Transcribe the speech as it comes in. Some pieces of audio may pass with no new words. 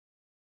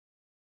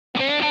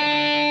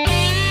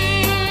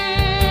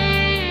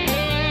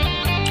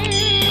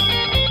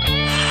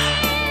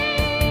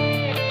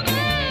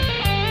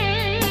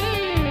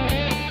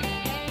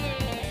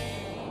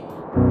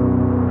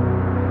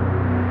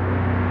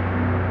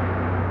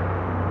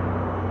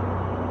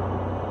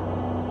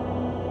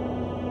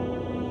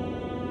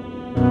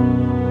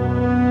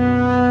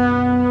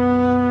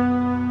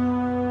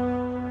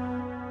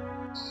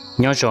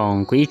nhớ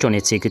rằng quý trong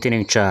này chỉ cứ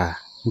tên trà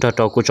đó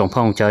đó của trong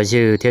phong cho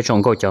dư thế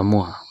trong câu cho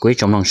mua quý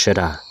trong lòng sẽ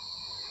đã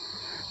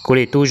cô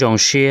đi tu rong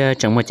xe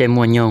chẳng mua chạy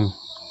mua nhung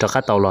cho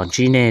các tàu lòn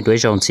chi nè đối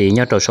rong chỉ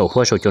nhớ đầu sầu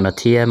hoa sầu cho nó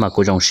thia mà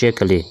cô rong xe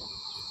cái gì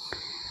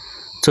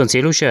chuẩn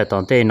chỉ lúc xe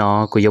tòn tê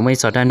nó cô giống mấy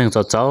sao đang nâng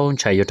cháu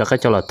chạy vô cho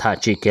các cho là thả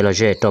chỉ kia là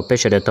dễ cho bé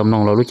sẽ được tâm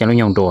lòng lo lúc chẳng lúc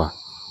nhung đùa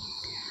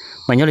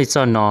mà nhớ lý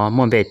do nó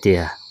muốn về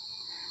tiền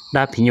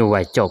đã bị nhiều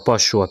vài chỗ bỏ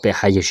sủa bị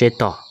hai giờ xe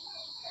tỏ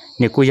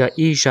nếu cô giờ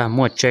ý ra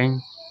mua tranh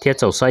thiết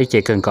dầu xoay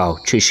chỉ cần cầu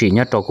chỉ xỉ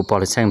nhất đồ của bỏ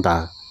lại sang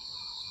đá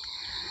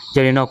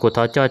giờ này nó của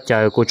thọ cho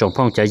chờ của trồng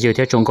phong chờ dư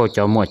thiết trong câu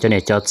cho mua cho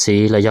này cho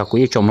xí là do của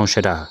ý trồng nông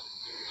sẽ đá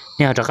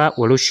nếu ra các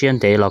lúc xuyên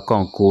để là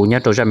còn cũ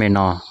nhất đồ ra mẹ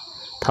nó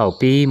thầu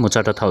pi một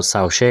giờ thầu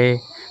xào xe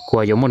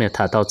của giống một này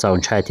thả tàu dầu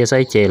chạy thiết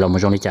xoay chỉ là một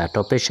trong những trả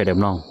đồ bê sẽ đẹp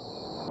nông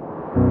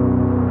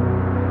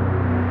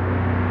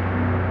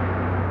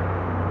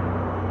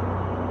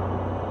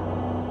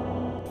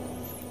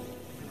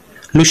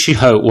lúc xí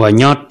hậu của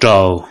nhót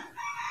trầu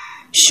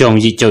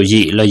xong gì chầu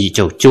gì là gì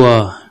chầu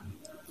chua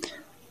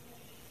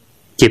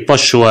chỉ bỏ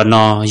xua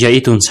nó do ít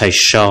tuần xài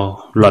sau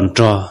loạn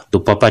trò tụ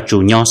bỏ ba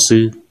chủ nhỏ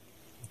sư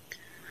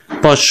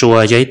bỏ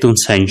xua do ít tuần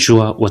xài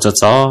chua và cho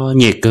gió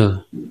nhẹ cơ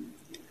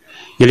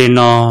giờ lên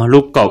nó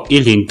lúc cậu ít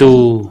liền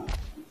tu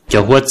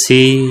cho huất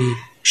xí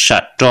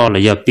sạch trò là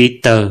do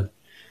Peter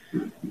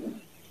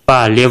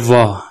ba lia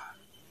vò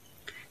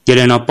giờ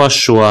lên nó bỏ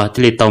xua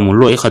thì lấy tàu một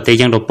lỗi khỏi tay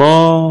giang đồ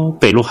bỏ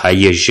bị lúc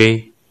hải giờ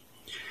dê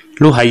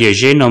lúc hai giờ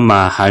rưỡi nó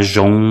mà hạ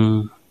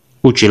rong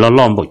u chỉ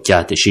lo một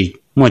chả thì gì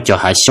mua cho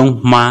hạ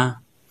sống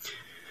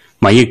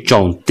mà như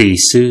trồng tỷ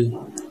sư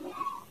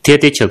thế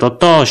thì chờ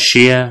to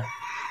xia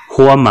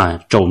hoa mà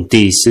trồng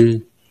tỷ sư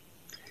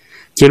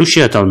chỉ lúc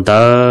xưa tàu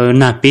tớ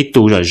na biết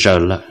tu rồi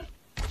là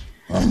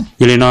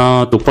giờ này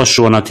nó tụ bao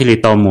số nó thì lấy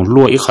tàu một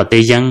lúa ít khỏi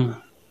tây giang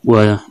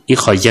và ít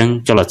khỏi giang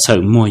cho là sợ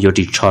mua vô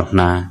đi chọn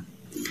na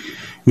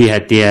vì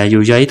hạt tiền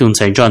dù giấy tuần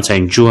sành tròn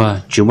sành chua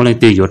chỉ muốn lên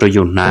từ vô rồi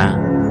dùng na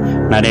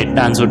là để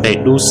đan rồi để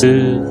đủ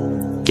sư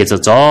cái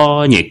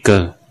gió nhẹ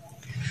cơ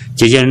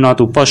chỉ cho nó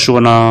tụ bao số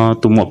nó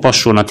tụ một bao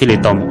số nó thì lấy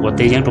tàu một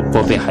tây giang tụ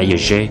bao về hai giờ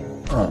rưỡi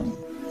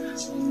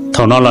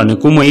thầu nó là nó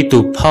cũng mấy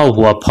tụ phao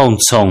hoa phong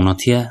sòng nó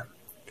thiệt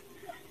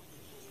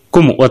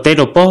cũng một tây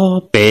đồ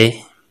bao bể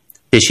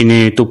để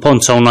xin tụ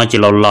phong sòng nó chỉ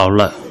lâu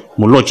là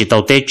một lô chỉ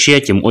tàu tây chia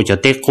chỉ một cho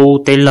tây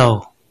cũ tây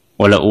lâu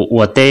hoặc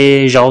là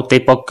tây rau tây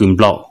bao cừm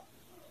lậu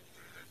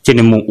cho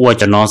nên một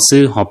cho nó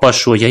sư họ bao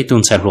số giấy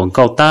tuần sản luồng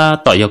câu ta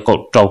ต่อยcột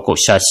trâu cột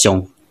xa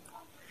sông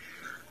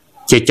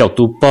chỉ chậu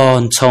tu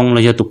pon sông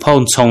là do tu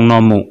pon sông nó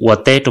một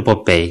tết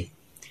đồ bể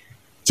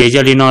chỉ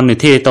cho li non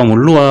thì tao một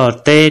lúa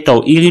tết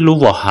tao ít lúa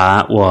vào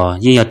hạ và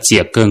như là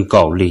chè cơn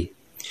cầu li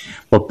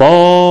và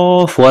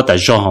bó phua tại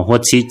do họ hoa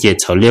chi chỉ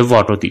chậu lê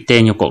vào rồi thì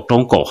tên như cột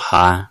trống cột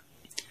hạ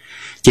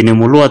chỉ nên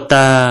một lúa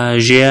ta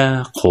ria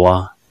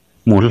khóa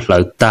một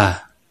lợi ta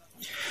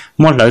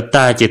một lợi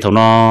ta chỉ thầu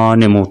nó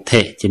nên một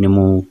thể chỉ nên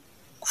một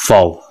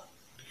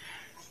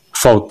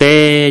phổ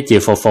tê chỉ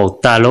phổ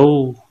ta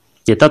lâu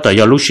chỉ ta tại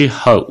do lúc xí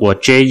hậu của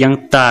chế giang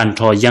tan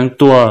thò giang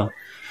tua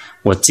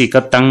của chỉ có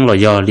tăng là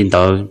do liên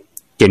tới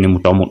chỉ nên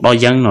một đo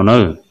giang nó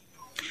nữa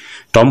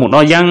trò một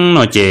đo giang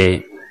nó chỉ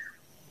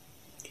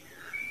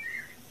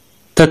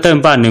thế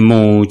tên bạn nên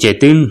một chỉ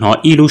tin họ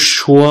ilu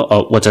xua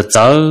ở của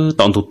chợ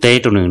tổng thủ tê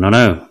trong nó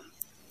nữa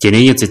chỉ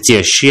nên như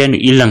chỉ xuyên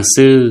những ý lăng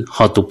sư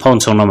họ tụ phong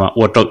trong nó mà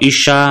ở trong ít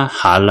xa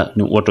hạ là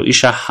những ở trong ít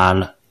xa hạ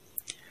là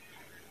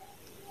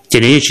chỉ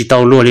nên chỉ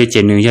tàu lúa đi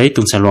chỉ nên giấy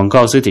tung sản loạn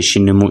cao sư thì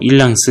xin được một ý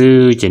lăng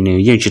sư chỉ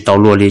nên chỉ tàu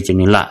lúa đi chỉ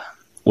nên lạ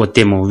ở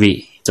tiền một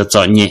vị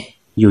cho nhẹ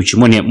dù chỉ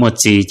một niệm một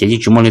gì chỉ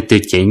chỉ một niệm từ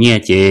chỉ nhẹ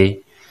chỉ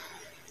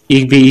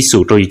ít bị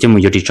sụt rồi chỉ một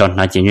giờ đi chọn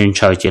là chỉ nên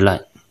chờ chỉ lại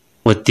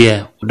ở tiền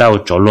đau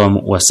chỗ luôn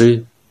một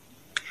sư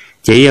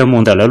chỉ yêu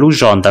mong tờ là lúc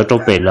giòn tờ trong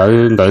bể là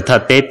người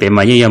thật tế bể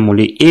mà như một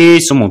lý ít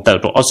số mong tờ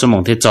trong số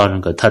mong thế cho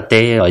người thật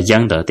tế ở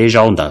giang tờ tế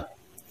rau tờ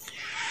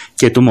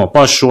chỉ tụi một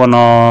bao số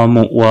nó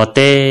một quả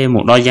tế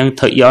một đó giang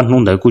thời gian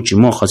không tờ cũng chỉ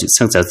một họ sẽ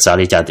sang trả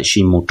lại trả thì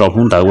chỉ một trong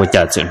không tờ và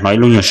trả chỉ nói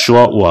luôn như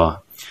số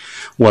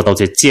và tàu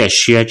sẽ chia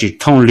sẻ chỉ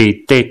thông lý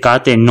tế cá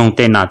tế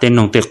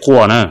nông tế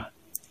qua nữa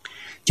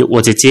chỉ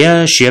và sẽ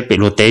chia sẻ bể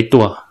luật tế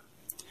tua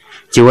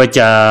chỉ và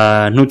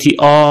trả nút thì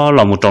o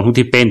là một trong nút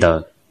thì bên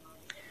tờ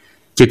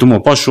chỉ tụi một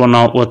bao số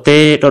nào ở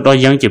tê đó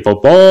giang chỉ bảo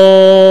bó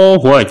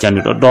hoa chẳng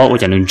được đó ở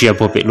chẳng được chia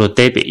bảo bị lột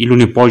tê bị luôn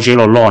đi bao giờ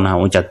lo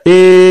nào ở chẳng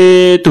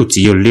tê tụi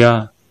chỉ ở lia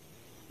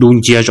luôn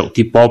chia rộng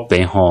thì bao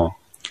bể họ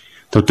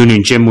tụi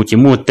nên chia một chỉ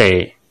mua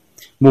tê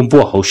mua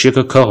bùa hậu xế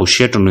các hậu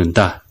xế trong nền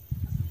ta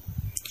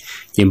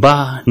chỉ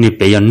ba nếu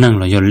bây giờ năng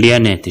là do lia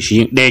này thì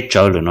chỉ để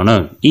chờ rồi nó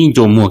nữa in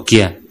cho mua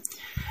kia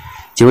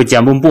chỉ có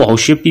chẳng mua bùa hậu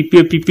xế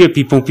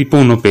pi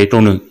bông nó bể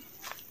trong nền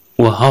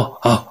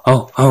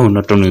wow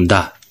nó trong nền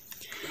ta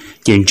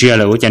chuyện chia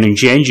là của cha nên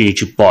chuyện gì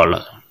chụp bỏ là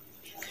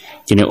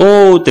chỉ nên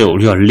tiểu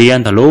liều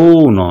liên thà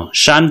lô nó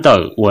san tờ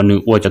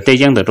và cho tây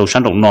giang tờ đầu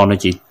san động nó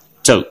chỉ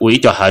trợ quý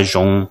cho hai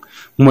rong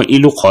mỗi ít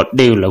lúc họ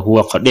đều là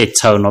hùa họ để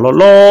chờ nó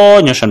lo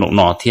nhớ san động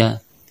nó thia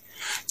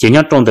chỉ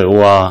nhớ trong tờ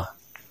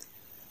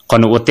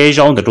còn ở tây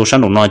giang tờ đầu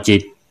san động nó chỉ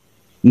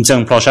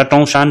chẳng phò sa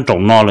trong san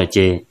trồng nọ là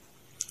chế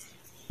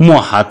mua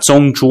hạt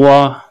trồng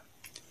chúa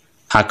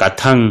hạt cả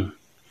thân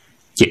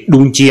chế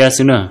đúng chia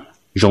xứ nè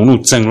giống nó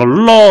chẳng nó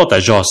lo tại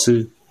rõ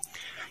xứ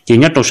chế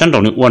nhất trong san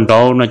trồng nước uốn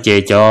đó nó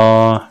chế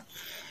cho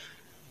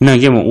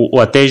nên cái một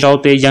uốn tê rau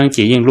tê giang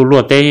chế những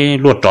lúa tê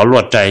lúa trọ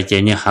lúa trái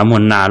chế như hàm một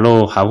nà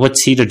lô hàm vật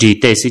chi được gì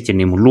tê xứ chế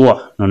như một lúa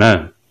nó nè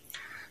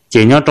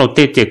chỉ nhớ trong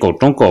tết thì cổ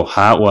trong cổ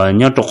hạ và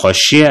nhớ trong khỏi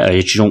xe ở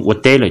trong quốc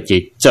tế là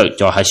chỉ chợ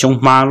cho hai sông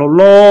ma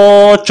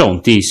lo trồng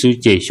thì sư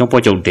chỉ sông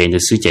bao trồng đèn được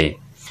sư chỉ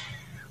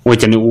và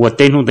cho nên quốc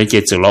tế không thể chỉ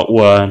chợ lo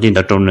và liên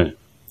đạo trong nữa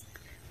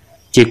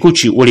chỉ cứ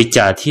chỉ và đi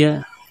trả thiệt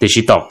để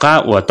chỉ tỏ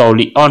cá và tàu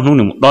li on không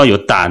được một đôi có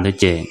tàn thôi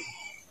chỉ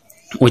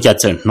và trả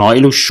chợ nói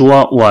lúc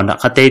xua và đã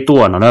khát tê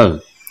tua nó nữa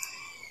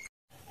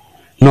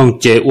nông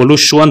chỉ và lúc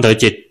xua tới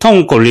chỉ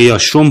thông cổ li ở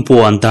xuân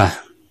buồn ta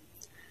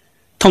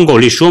thông qua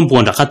lịch sử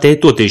buồn đã khát tế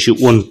tuổi thì sự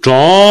uốn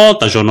chó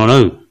ta cho nó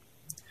nữa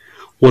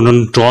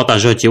uốn chó ta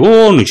cho chỉ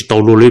ô nó chỉ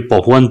tàu lùi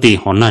bỏ hoan thì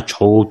họ na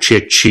châu chết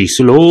chỉ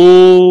xí lô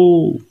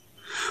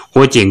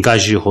hoa chuyện cái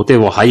gì họ tới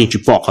vào hai chỉ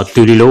bỏ họ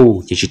từ đi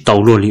lâu chỉ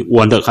tàu lùi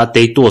uốn được khát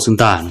tế tuổi sinh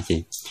ta chứ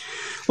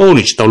ô nó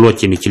chỉ tàu lùi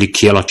chỉ nó chỉ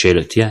kia là chết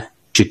rồi thế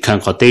chỉ看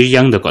khát tế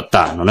yang được có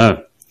ta nó nữa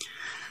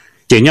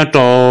chỉ nhớ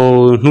cho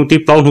nút tiếp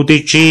bao nút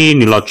tiếp chi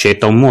ni lo chế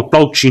tàu một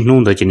bao chi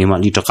nút đó chỉ ni mà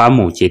đi cho cá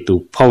mù chế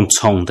tụ phong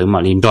song tới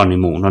mà liên đoàn ni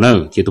mù nó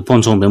nữa chế tụ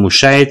phong song tới mù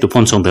say tụ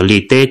phong song tới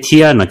lì tê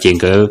thia nó chỉ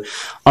cái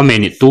ở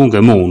bên này tu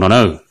cái mù nó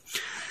nữa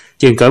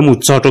chỉ cái mù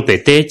cho bể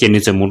tê chỉ ni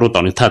chỉ mù đồ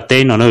tàu ni thật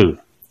tê nó nữa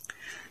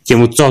chỉ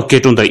mù cho kia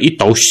trong tới ít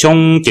tàu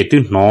song chỉ từ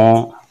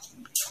nó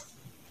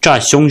trả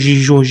song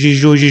gì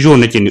rồi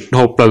nó chỉ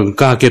hộp lần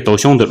cả kia tàu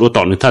song được đồ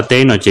tàu ni thật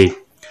tê nó chỉ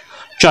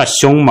trả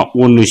song mà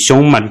uốn ni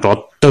song mà đó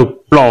từ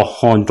bỏ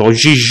hòn đó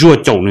di rùa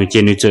chậu này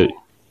trên này chứ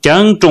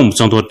chẳng trồng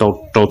xong thôi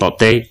tàu tàu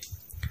tê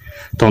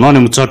tàu nó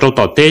nên cho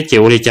tàu tê chỉ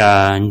để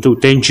cho tụ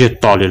tên chưa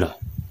to lên rồi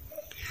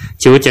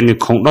chỉ cho nên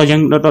không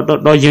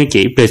đó dân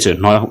chỉ bây giờ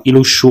nói ít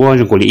lúc xua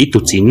rồi còn ít tụ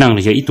chỉ năng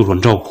là ít tụ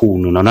luận rau hù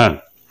nữa nó nè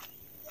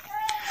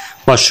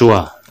qua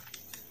xua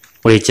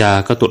để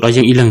cho các tụ đó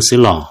dân ít lần xứ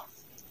lò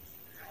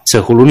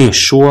giờ hù lúc này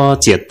xua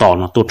chỉ tỏ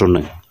nó tốt rồi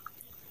này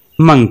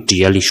mang chỉ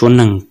là xua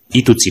năng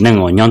ít tụ chỉ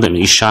năng ở nhau tận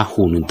ít xa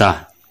hù nữa ta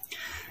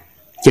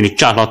chỉ để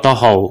trả lo tao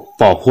hậu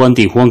bỏ huân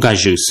thì huân cái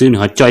rủi xứ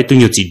nữa cho tôi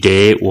nhiều chỉ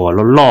để của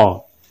lo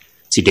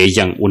chỉ để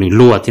rằng của mình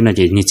lúa thế này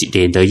chỉ như chỉ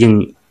để tới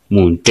những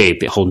muốn trẻ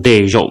bị hồn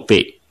tê rậu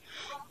bị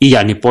ý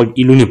giờ này bao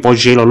ý luôn này bao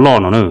giờ lo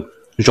nó nữa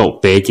rậu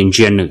bị chính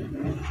chuyên nữa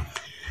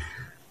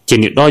chỉ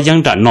để đó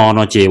dân trả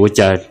nó chỉ với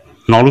cha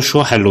nó lúc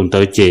số hai lần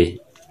tới chỉ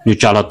như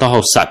trả lo tao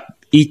hậu sạch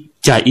ít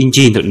trả in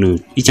chi được nữa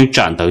ít chẳng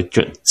trả tới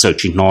sợ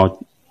chỉ nó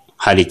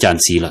hai lý chán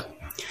gì là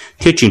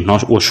thế chỉ nó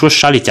của số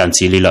sáu lý chán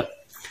gì là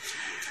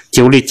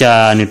chiếu đi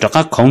cha nên cho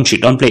các không chỉ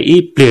đón play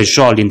ít play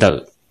cho liên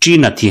tử chỉ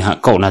là thì hạ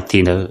cậu là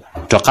thì nữa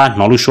cho các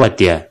nó lúc xoay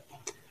tiền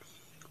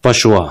bao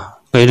số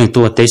cái lần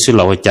tua tế sư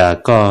lầu cha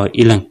có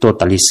ít lần tua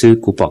tài lý sư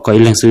của bỏ có ít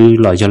lần sư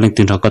lầu cho lần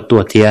tiền cho có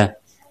tua thiệt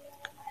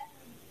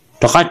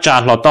cho các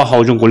cha lò to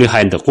hậu trong của lý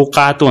hành được quốc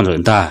gia tua rồi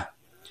ta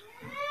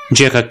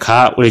chỉ các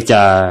khá ở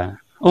cha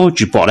ô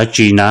chỉ bỏ là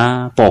chỉ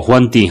na bỏ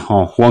huân thì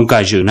họ huân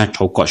cái gì na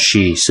cháu có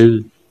gì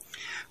sư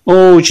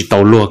ô chỉ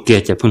tàu lúa kia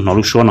chỉ phương nó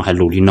lúc số nó hay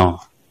lù đi nó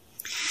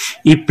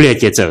ít bề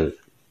chế giờ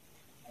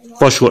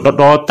bỏ xuống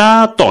đó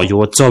ta tỏ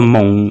vô cho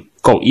mong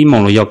cậu ý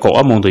mong là do cậu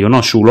ở mong từ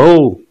nó sù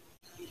lâu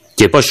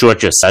chỉ bỏ xuống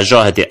trở xa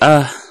rõ hay thì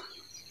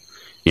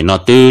thì nó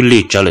tư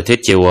lý cho là thế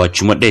chế và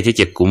chúng mất đây thế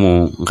chế của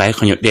một gái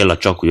không nhận đây là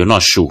cho của nó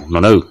sù nó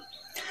đâu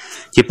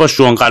chỉ bỏ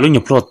xuống cái lúc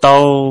nhập lo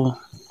tao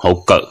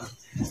hậu cỡ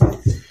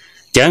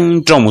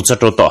chẳng trong một số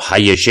tao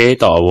hay giờ chế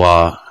tao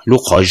và lúc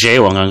khỏi chế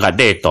và ngang cái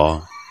đây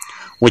tao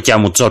我家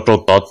木做做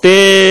到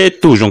的，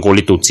都用过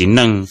的都只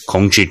能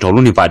控制投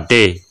入你把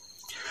的。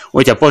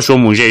我家不说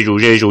木热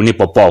热你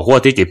不保护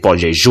的就保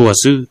热热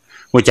是，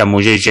我家木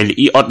热热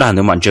一二单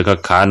的嘛这个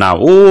看呐，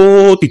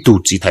哦，的都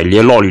只太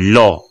热了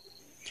了，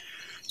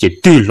这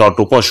对了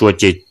都不说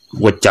这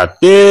我家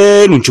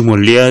的弄这么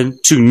热，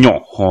就鸟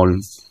哈，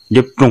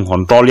热弄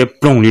很多热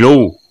弄的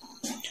喽，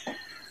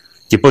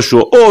就不说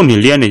哦你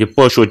热呢就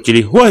不说这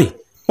里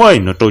喂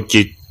那都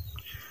这。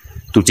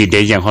tụi chị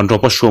để dạng hòn rô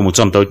bắt số một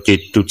trăm tàu chết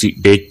tụi chị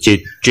để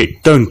chết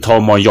đơn thò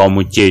mà yom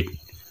một chết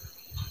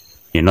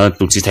thì nó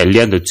tụi chị thấy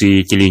liên tụi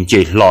chị liền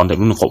chết lon được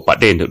nó khổ bắt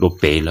đen được đột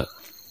bể了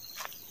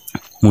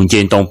muốn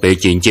chết tông bể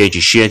chết chỉ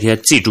xe thì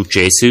chỉ tụi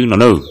trẻ sư nó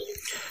nữa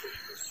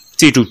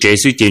chỉ tụi trẻ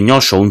sư chết nhau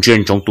sống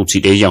trên trong tụi chị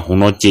để dạng hòn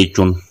nó chết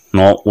chun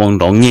nó uống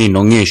đó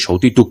nghe số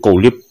thì tụi cầu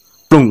liếp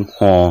lông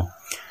họ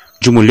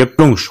chúng mình liếp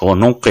lông số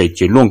nó kể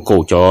chết luôn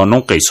cầu cho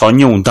nó kể xóa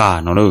nhung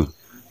ta nó nữa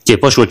chỉ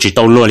bắt số chỉ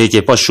tàu lúa đi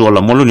chỉ bắt số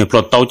là mỗi lúc này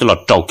plot tàu cho là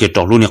trâu kia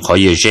trâu lúc này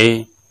khỏi gì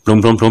thế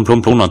plum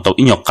nó tàu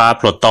ít nhọc cá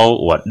plot tàu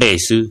và đề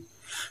sư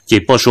chỉ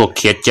bắt số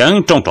kia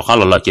chẳng trong trâu khác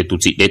là chỉ tụi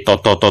chị để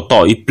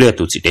to ít ple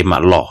tụi chị để mà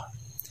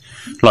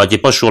lò chỉ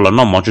bắt số là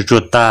nó mỏ cho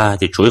ta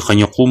thì chuối khỏi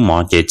nhọc cú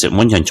mỏ chỉ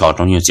muốn nhận trò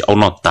trong những chỉ áo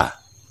nó ta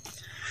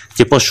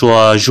chỉ bắt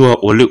số rùa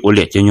ô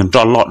lệ chỉ nhận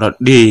trò lọt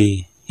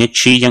đi hết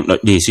chi những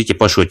đợt đi chứ chỉ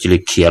bắt số chỉ lấy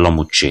kia là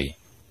một chế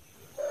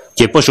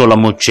chỉ bớt số là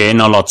một chế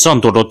nó là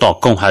trong đồ tỏ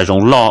công hai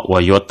rong lo và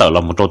yếu tờ là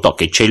một đồ tỏ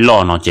cái chế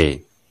lo nó chế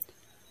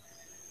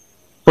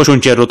bớt số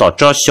chế đồ tỏ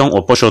cho xong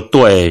ở bớt số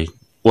tuổi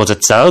và rất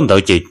sợ đỡ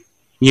chế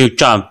như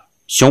cha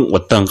xong ở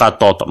tầng cả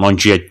tỏ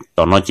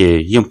tỏ nó chế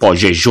nhưng bỏ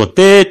dễ ruột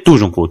tê tu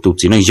rong của tụi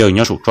chỉ nên giờ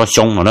nhớ số cho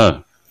xong nó nữa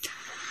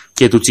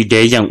chế tụi chỉ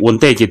để dạng ổn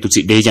tê chế tụi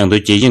chỉ để dạng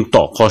tôi chế nhưng tỏ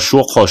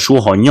khó số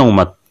họ nhung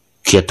mà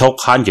khi thóc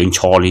khán những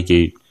trò đi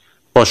chế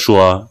bớt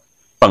số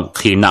bằng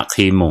khi nặng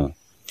khi mù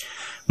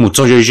một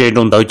số dễ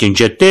đông tới chính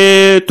chế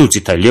tê tu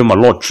chỉ thấy liệu mà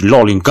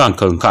lo linh gan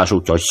cần cả số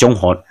cho sống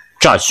họ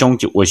trả sống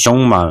chỉ ở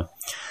sống mà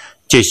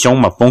chỉ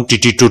sống mà bông chỉ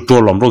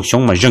cho làm đâu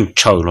sống mà rừng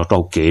chờ là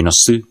đâu kể nó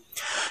sư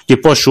chỉ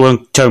bao số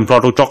chờ bao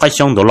đâu cho cái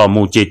sống đó là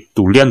một chỉ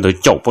tu liên tới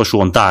chậu bao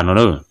số ta nó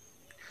nữa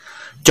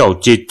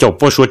chậu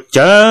bao số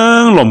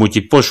chẳng là một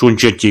chỉ bao số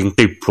chỉ chính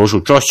từ bao số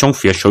cho sống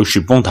phía sau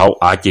sự bông thảo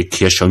chỉ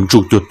kia sống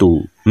chủ cho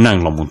tu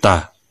năng là một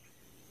ta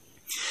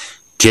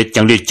chỉ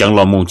chẳng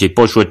là một chỉ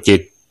bao số chỉ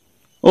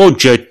ôi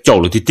trời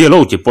chậu thì tiếc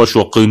lâu chỉ bao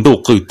số cứng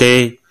độ cứng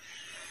tê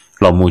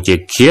là một chỉ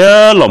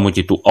kia là một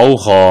chỉ tụ ấu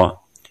họ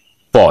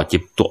bỏ chỉ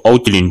tụ ấu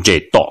chỉ liền trẻ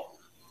tọ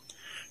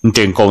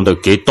trên con được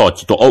kế tọ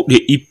chỉ tụ ấu đi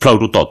ít lâu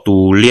tụ tọ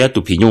tụ lia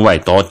tụ phí như vậy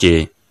tọ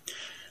chỉ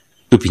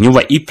tụ phí như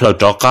vậy ít lâu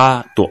cho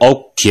cá tụ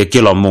ấu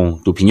kia là một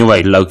tụ phí như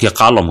vậy lâu kia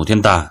cá là một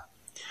thiên ta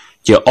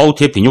chỉ ấu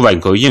thế phí như vậy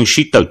có những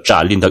sĩ tự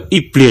trả liền được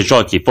ít lia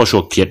cho chỉ bao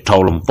số kia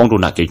thâu là một phong độ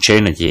nào cái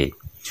trên này chỉ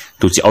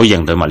tụ chỉ ấu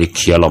dạng tới mà đi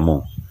kia là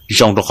một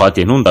trong đó họ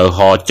tiền nông đỡ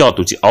họ cho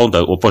tụi chị áo đỡ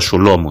ở bao số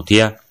lúa một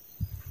thia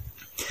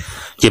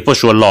chỉ bao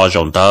số lò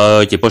rồng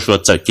đỡ chỉ bao số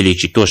giờ chỉ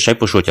tôi sẽ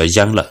bao số cho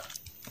giang了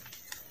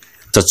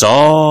giờ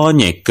gió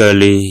nhẹ cơ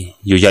li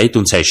dù giấy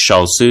tuần sai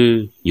sau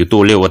sư dù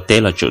tôi leo ở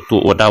té là chỗ tôi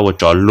ở đâu ở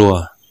chỗ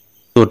lúa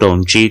tôi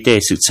đồng chí để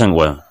sự chân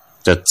quan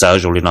giờ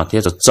rồi nó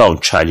thế giờ giàu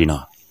trái li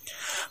nó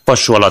bao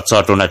số là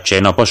giờ rồi là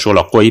chế nó bao số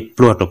là quay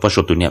lúa rồi bao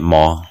số tụi nhẹ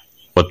mò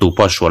và tụi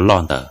bao số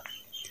lon đỡ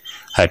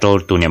hai đôi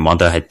tụi nhẹ mò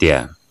đỡ hai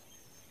tiền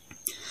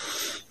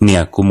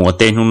nè cô mua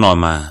tên không nói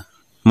mà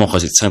mua họ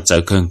sẽ sang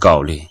tới cơn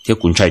cầu đi theo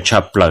cuốn trai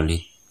chắp lời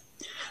đi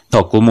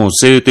thọ cô mua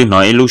sư tôi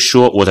nói lúc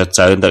xưa我的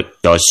责任的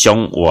要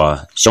凶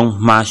我凶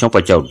妈凶不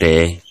久的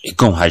一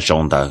共还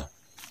凶的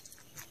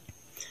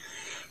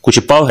cô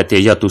chỉ bảo hệ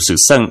thì giờ tu sự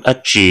sang ắt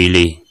chỉ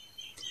đi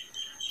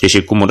thì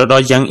sự cô mua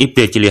đó giang ít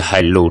bề chỉ là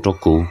hai lô cho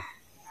cô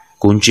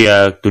chỉ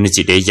tôi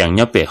chỉ để giang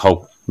nhớ bề học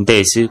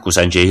để sư cô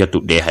sang chỉ giờ tu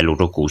để hai lô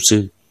cho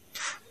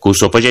cô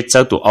số bây giờ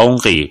cháu tu ông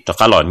gì cho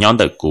cả lọ nhón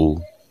được cô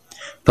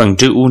phần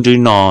chữ uốn chữ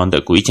nọ để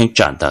quý chẳng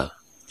chạm tờ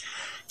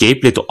chỉ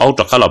biết tụ áo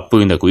cho các lọ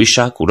bươn để quý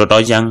sát của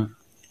đó giang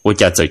ôi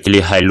cha giờ chỉ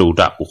là hai lũ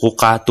đã của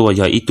cá tua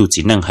do ít tu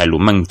chỉ năng hai lũ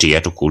mang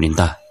trẻ cho cụ linh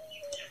ta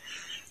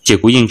chỉ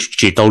quý nhưng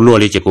chỉ tàu lúa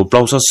đi chỉ cụ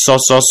bao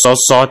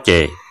xó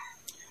chỉ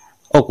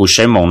ô cụ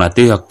sẽ mong là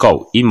từ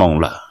cậu ý mong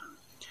là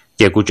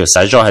chỉ cụ trở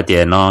sai do hai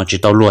tiền nó chỉ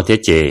tàu lúa thế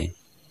chỉ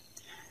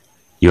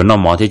dù nó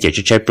mò thế chỉ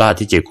trái pla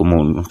thế chỉ cụ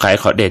muốn khai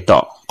khỏi để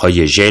tọ khỏi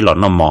dễ lọ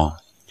nó mò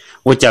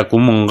ôi cha cụ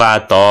muốn ra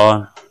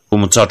tọ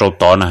cũng một số trâu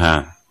to nè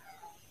ha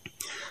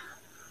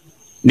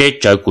để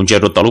chờ cũng chờ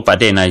trâu to lúc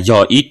 8 này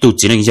do ít tu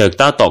chỉ nên giờ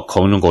ta tọt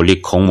không nó gọi liệt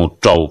không một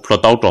trâu lo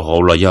tao trâu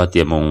hậu là do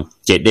tiền mong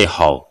chế để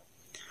hậu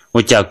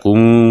tôi cha cũng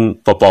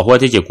bỏ hoa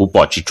thế chỉ cũng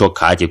bỏ chỉ cho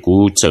cả chỉ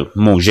cũng chờ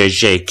mong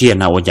dễ kia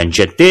nào tôi nhận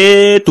chế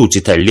để tu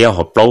chỉ thấy liao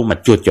họ bao mà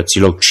chuột cho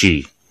chỉ lâu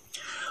chỉ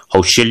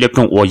hậu sẽ liệp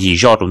trong ô gì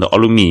do trong đó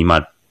alumi mà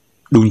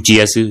đúng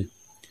chia sư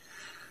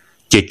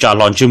chỉ trả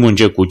lon chưa muốn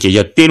chơi cũng chỉ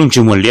giờ tiền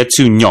chưa muốn liệt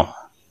sư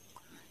nhỏ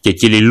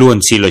chỉ luôn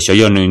chỉ là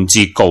sẽ nên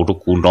chỉ cầu được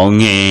cụ nó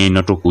nghe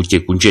nó được cụ chỉ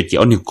cũng chỉ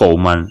ở những cầu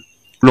mà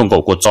luôn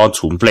cầu của cho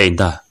chúng lên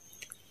ta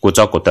của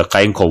cho của ta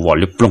cái cầu vào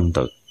liếp lông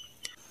được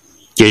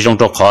chỉ trong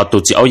đó họ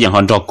tụi chỉ ở những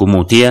hành trò của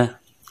một tia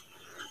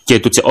chỉ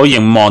tụi chỉ ở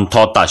những mòn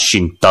thọ ta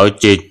xin tới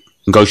chỉ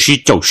người sĩ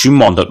chậu sĩ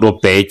mòn được đồ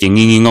bể chỉ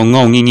nghe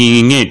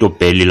nghe đồ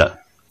bể đi là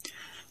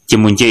chỉ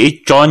muốn chỉ ít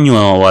cho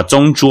nhiều và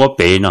trong chúa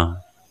bể nè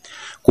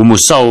của một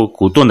sau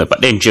của tôi là bắt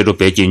đen chơi đồ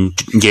bể chỉ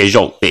dễ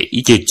rộng bể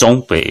chỉ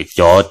trong bể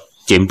cho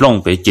chém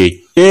lông về chỉ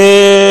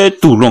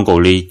tu lông cầu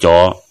li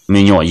cho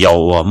mình nhỏ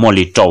giàu mua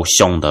li trâu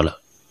xong đó là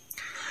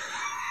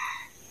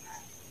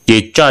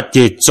chỉ cha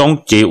chỉ trong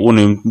chỉ u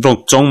nên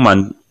trong mà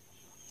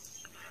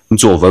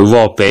做với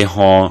vợ bé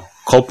họ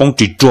khó bóng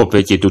chỉ做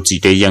bé chỉ tụi chỉ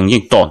để yang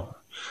những tòn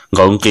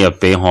ngọn kia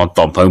bé họ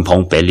tòn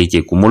phong bé li chỉ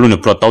cũng muốn luôn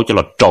được tao cho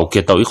là trâu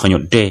kia tao ít không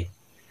nhận đê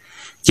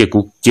chỉ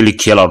cũng chỉ li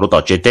kia là đồ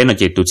tao chỉ tên là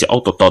chỉ tụi chỉ áo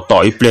tao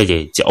ít bé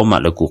chỉ áo mà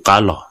là của cá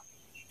lò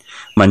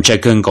mình chạy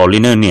cơn cầu li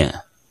nữa nè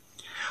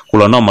cô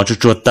là nó mà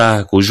cho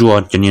ta cô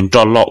rùa cho nên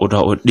cho lọ ở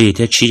đâu đi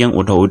thế chỉ những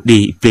ở đâu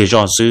đi về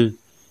rõ sư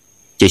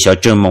chỉ sợ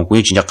chân mong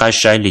quý chỉ là cái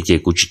sai thì chỉ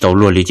cô chỉ tàu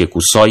luôn thì chỉ cô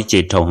soi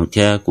chỉ thầu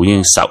thế cô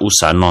nhưng xả u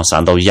xả nó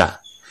xả đâu ya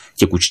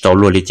chỉ cô chỉ tàu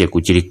luôn thì chỉ cô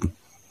chỉ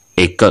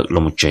ế cỡ là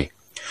một chế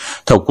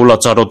thầu cô là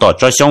cho đâu tỏ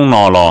cho xong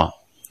nó là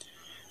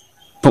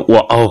phụng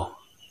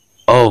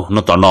ô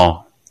nó tỏ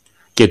nó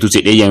chỉ tôi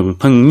chỉ để dành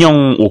phăng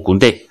nhông ở cuốn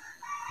tệ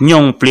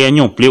nhông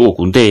ple ở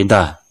cuốn tệ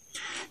ta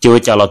chỉ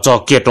cho là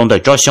cho kia trong đời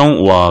cho xong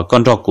và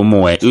con cho của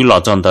mùa ư là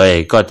trong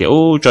đời có thể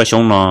cho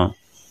xong nó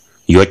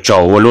vừa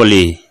trâu vừa luôn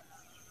đi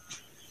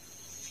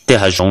thế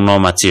hai xong nó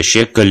mà chỉ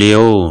sẽ cái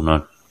liêu nó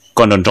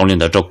con đòn trong liền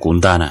đó cho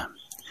cuốn ta nè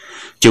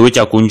chỉ với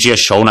cháu cuốn chia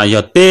sầu này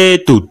giờ tê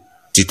tụ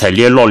chỉ thấy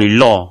lia lo li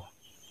lo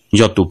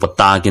giờ tụ bắt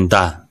ta kiến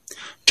ta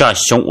cha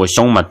sống ở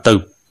sống mà từ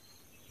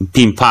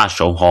phim pha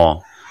sầu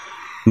họ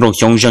rồi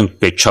sống dân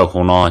bị chờ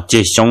họ nó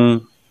chỉ sống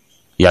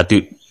giờ tự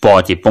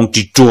bỏ chỉ bông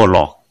chỉ chua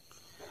lọ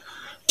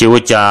chỉ với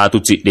cha tụ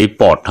chỉ để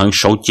bỏ thằng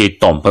sầu chỉ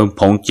tỏm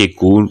phong chỉ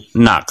cú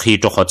nạc khi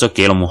cho họ cho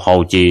kế là một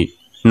hậu chỉ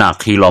nạc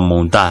khi là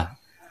một ta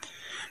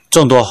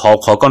trong đó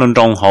họ có nên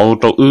trong họ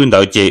cho ư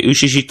đỡ chỉ ư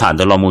sĩ thản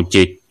đó là một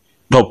chỉ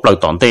đột lại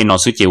tỏng tay nó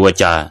sẽ chỉ với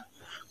cha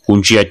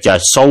cũng chỉ cha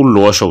sâu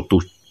lúa sầu tụ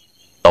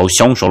tàu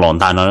sống sầu lòn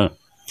ta nữa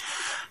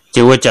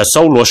chỉ với cha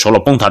sâu lúa sầu là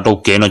bông thả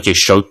đầu kế nó chỉ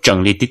sầu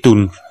trần đi tí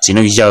tun chỉ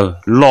nên giờ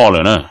lo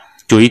rồi nữa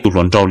chú ý tụ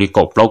lòn trâu đi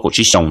cột lâu của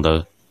chỉ sống đó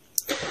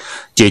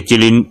chỉ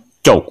lên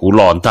chậu củ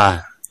lòn ta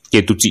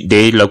chỉ tụ chỉ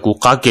để là củ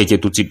cá kia chỉ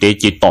tụ chỉ để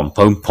chỉ tỏm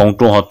phong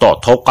trong họ tỏ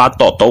thấu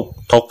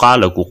cá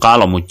là củ cá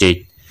là một chỉ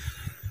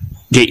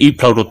ít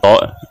phao đồ tỏ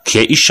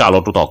khi ít xả đồ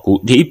tỏ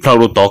củ thì ít phao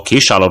đồ tỏ khi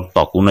xả đồ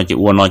tỏ củ nó chỉ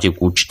uốn nó chỉ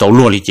củ chỉ tàu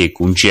luôn đi chỉ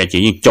củ chỉ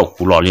những chậu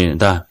củ lòn lên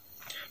ta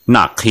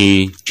nạc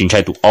khi chính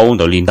trai tụ ấu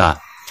đó lên ta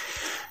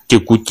chỉ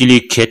cú chỉ li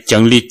khét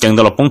chẳng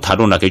đó là bông thả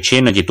đồ là cái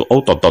trên là chỉ tụ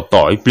ấu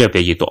tỏ ít bia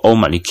bia chỉ tụ ấu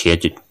mà li khét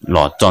chỉ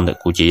lọt trong đấy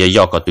cú chỉ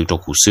do có từ trong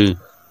cú sư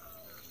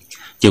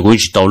chỉ cú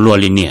chỉ tàu luôn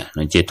lên nè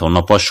nó chỉ thằng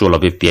nó bao số là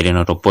bị bia lên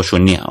nó bao số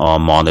nè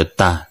mò được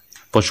ta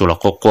bao số là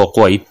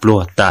có ít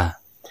lúa ta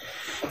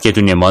chỉ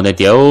tụi nè mò được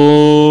tiêu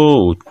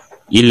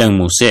ít lần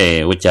một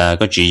xe với cha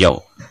có chỉ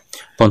dầu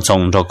phong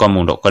sông cho con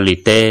một độ có lì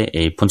tê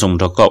phong sông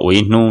cho có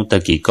uế nu ta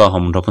chỉ có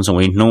hồng cho phong sông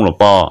uế nu là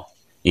bao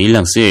ít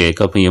lần xe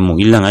có bây giờ một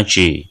ít lần á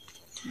chỉ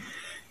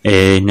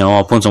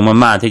nó phong sông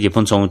mà thế thì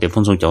phong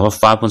sông cho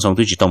phá phong sông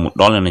tôi chỉ tông một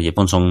đó là này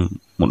phong sông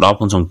một đó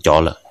phong sông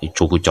cho là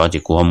chủ của cho chỉ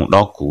của một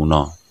đó của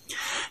nó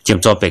chỉ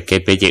cho bé cái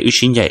bé chỉ ứ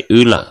xin dạy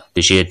ứ là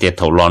thì sẽ để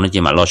thầu lò nó chỉ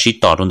mà lò xí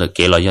tỏ trong được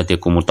cái lò giờ thì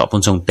cùng một tỏ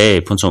phong sông tê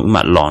phong sông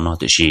mà lò nó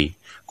thì sẽ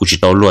cũng chỉ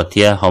tàu luật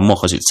thì họ mua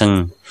họ sẽ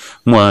sang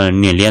mua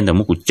nhiều liên được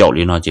mua của chậu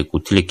thì nó chỉ của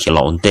thì lịch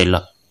lò ổn tê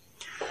là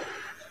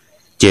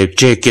chỉ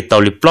cái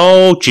tàu lịch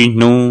lâu chỉ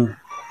nu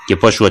chỉ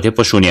bao số thì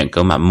bao số niệm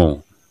cơ mà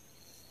mù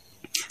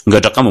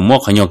người ta có một mua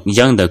họ nhọc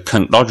dân được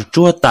khẩn đó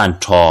chúa tàn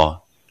trò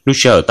lúc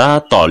sau ta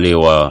tỏ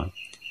liều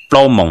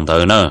lâu mỏng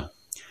thở nữa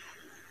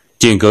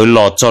chỉ cứ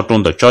lò cho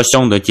trong đời cho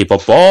xong được chỉ bỏ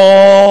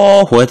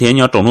huế thế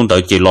nhau trong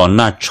đời chỉ lò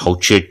na chậu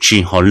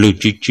chỉ họ lưu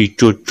chỉ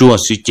chua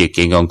sự chỉ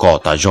cái ngon cỏ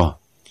ta cho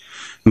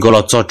người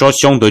là cho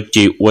xong được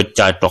chỉ uất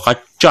trái cho khách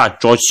trả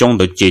cho xong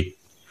được chỉ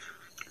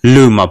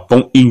lưu mà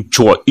bông in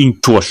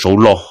chua số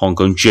lò hàng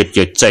cần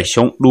chỉ chạy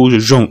xong đu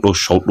rong đu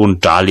số đun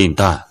trả liền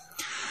ta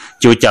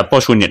chỉ trả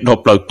bao số nhận hợp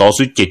lời tỏ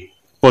sự chỉ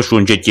bao số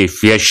chỉ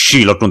phía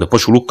xì là trong đời bao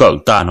số lúc cỡ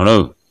ta nó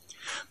nữa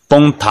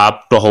bông tháp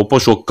cho hậu bao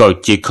số cỡ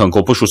chỉ cần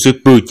có bao số sức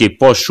bự chỉ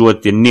bao số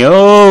tiền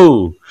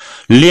nhiều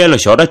lia là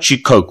sao đã chỉ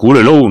khởi cú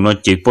rồi lâu nó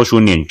chỉ bao số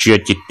年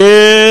chỉ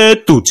tê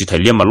tu chỉ thấy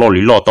lia mà lo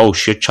lý lo tao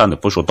sẽ chăn được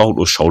bao số tao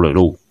đủ số rồi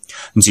lâu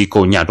chỉ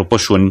có nhà trong bao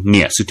số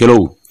nhẹ sự thế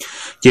lâu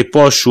chỉ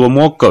bao số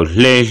mua cỡ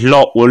lê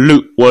lo ô lự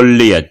ô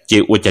lìa chỉ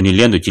ô chân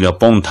liên được chỉ là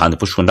bông tháp được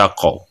bao số đã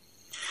có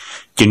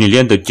chỉ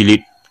liên được chỉ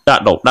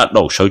đã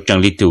đậu sở trang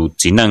lý từ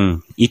chỉ năng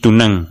ít tu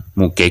năng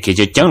một cái chỉ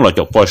chẳng là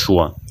cho bao số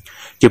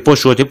chỉ bao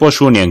số thì bao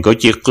số年có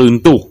chỉ cứng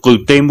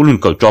tê muốn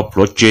cỡ cho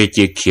project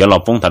chỉ kia là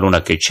bông tháp luôn là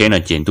cái trên là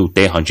chỉ tu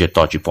tê hơn chỉ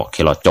tao chỉ bỏ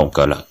kia là trồng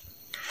cỡ là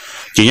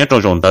chỉ nhớ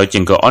trong dòng tới chỉ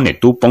có anh này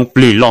tu bông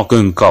pli lo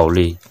cứng cầu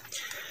li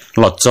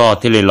lọt cho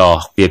thế này là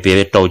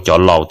bia trâu cho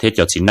lẩu thế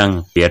cho chỉ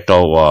năng bia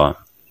trâu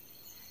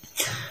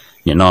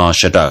những nó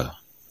sẽ đỡ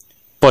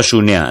bao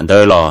số nè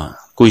đây là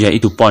cô giờ ít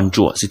tu bón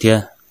chuột xí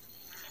thế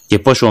chỉ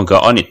bao số cái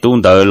anh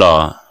tu đây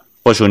là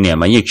bao số nè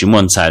mà như chỉ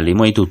muốn xài lý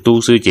mới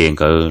tu sư chỉ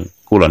cái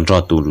cô lần cho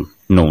tu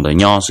nung đời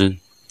nho sư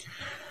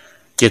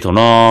chỉ thằng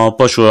nó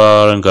bao số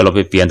cái là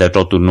bị biến tới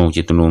cho tu nung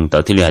chỉ tu nung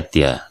tới thế là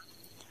tiệt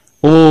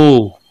ô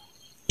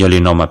giờ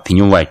liền nó mà pin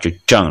như vậy chút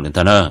trăng đến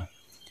thế nữa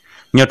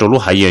nhớ trong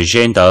lúc hay giờ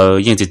gen đó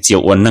những cái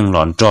chiều uốn nâng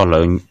lòn cho là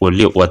uốn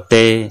liệu uốn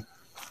tê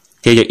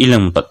thế giờ ít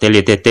lần bật tê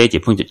liệt tê chỉ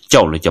phương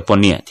chậu là cho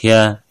bọn nhẹ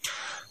thế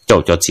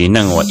chậu cho chỉ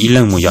nâng uốn ít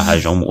lần một giờ hay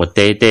giống một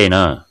tê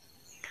nữa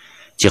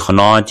chỉ khó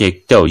nói chỉ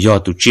tiểu do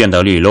tụ chuyện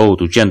đó lì lâu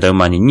tụ chuyện đó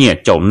mà nhẹ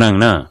chậu nâng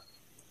nữa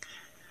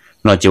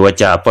nó chỉว่า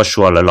จะbao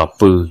số là lọp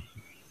bự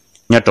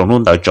nhớ trong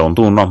lúc đó trong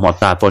tu nó mà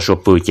ta bao số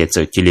bự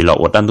chỉ là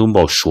uốn单独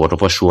bao số đó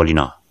bao số đi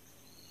nó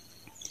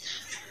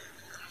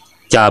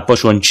จะbao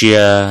số chia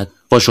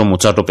bao số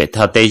một giờ đồ bể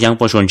thao tây giang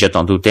bao số chỉ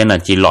tổng thu tên là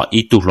chỉ lọ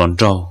ít tu lon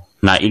trâu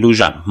na ít lu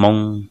rặn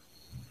mong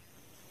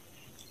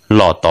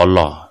lọ to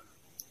lọ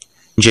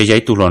chỉ giấy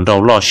tu lon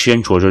trâu lọ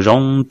xuyên chuột rồi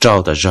rong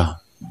trâu ta ra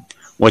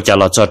我家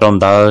了做中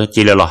到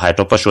只了还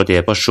做不说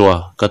的不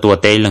说，个多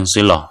对人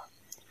是了，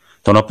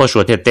同那不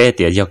说的对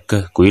的要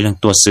个贵人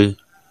多事，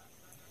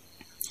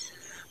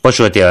不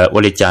说的我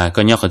的家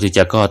个鸟和这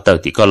家个到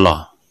底个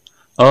了，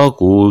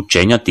古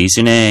这鸟地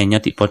是呢，鸟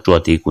地不做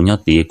的古鸟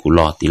地古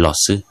了地老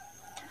师，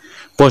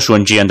不说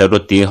这样的落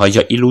地还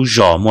要一路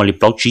绕莫里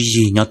包之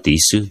一鸟地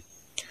是，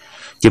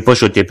就不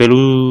说的被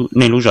路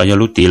那路绕要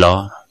路地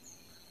了，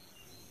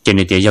这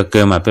里的要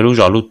个嘛被路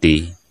绕路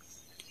地。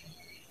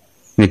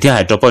người thứ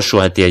hai cho bớt số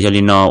hạt tiền cho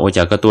linh nó ở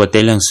nhà cái tua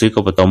tê lần xứ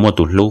có bắt đầu mua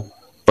tụt lú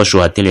bớt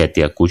số hạt tiền là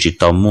tiền cú chỉ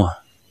tao mua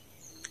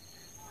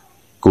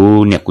cú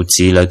nhẹ cú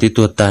chỉ là tí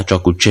tua ta cho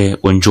cú chơi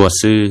uốn chùa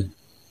sư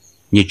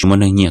như chúng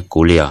mình nhẹ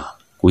cú liệt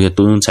cú yêu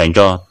tu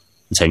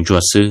sản chùa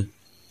sư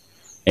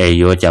ấy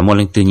yêu chả mua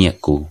lên tư nhẹ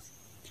cú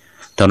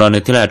thằng đó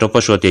người thứ hai cho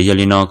bớt số tiền cho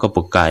linh nó có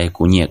bộ cải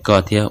cú nhẹ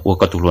có thế uốn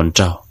có tụt luồn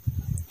trâu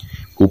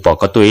cú bỏ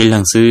có tuổi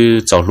lần xứ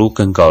cháu lú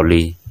cân gạo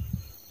lì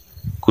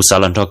cú sao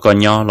lần cho con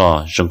nhỏ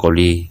lò rong gạo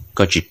lì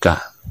có chỉ cả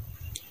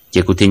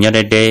chỉ cụ thể nhớ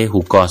đây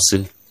hú có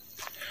sư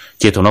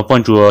chỉ thằng nó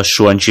quan chùa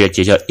xuân chia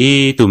chỉ cho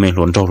ít tụi mình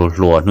luồn trâu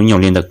luồn nó nhiều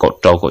lên được cột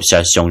trâu cột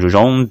xa xong rồi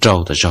rong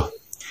trâu thật rồi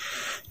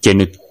chỉ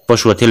nếu bao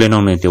xuân thì lên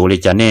ông này thì ô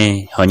chả nè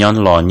họ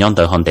nhon lò nhon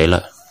tới hòn đấy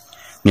là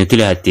nếu thì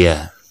là tiền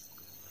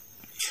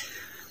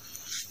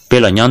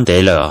bây là nhon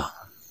đấy là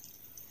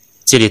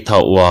chỉ để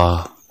thầu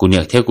cụ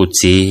nhớ theo cụ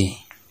gì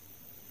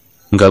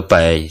ngờ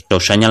bài đầu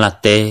sáng nhá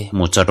latte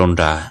một giờ rong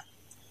ra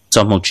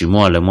cho một chỉ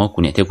mua là mua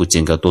cụ nhớ theo cụ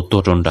gì ngờ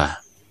tốt rong ra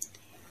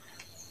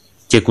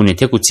chỉ cụ này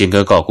theo cụ chuyện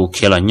cái gõ cụ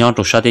kia là nhau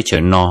trong sát thế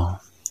trời nó,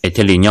 để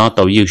theo lý nhau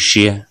tàu yêu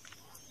xia,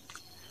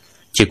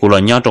 chỉ cụ là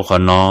nhau trong họ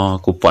nó,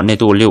 cụ bọn này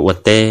tu liệu vật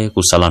tê,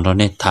 cụ sao làm cho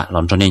nên thả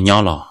làm cho nên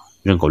nhau lò,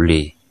 riêng cụ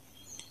lì,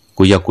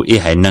 cụ giờ cụ ý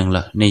hải năng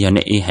là, nên giờ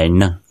này ý hải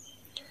năng,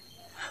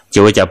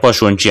 chỉ với chả bao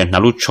xuân chuyện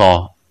nào lúc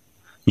cho,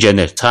 giờ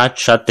này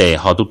sát tệ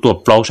họ tu tua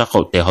plau sát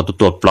hậu tệ họ tu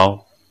tua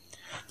plau,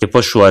 chỉ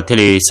bao xuân theo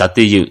lý sát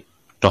tư dự,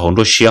 cho hồng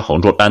đô xia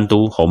hồng đô đan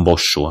tu hồng bồ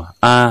xua,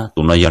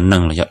 tụi nó giờ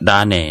năng là giờ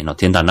đa nè, nó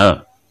thiên đàn nữa.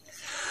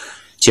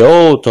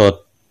 Chiếu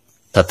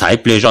thật thái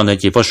ple rong thì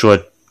chỉ có số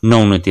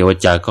nông này thì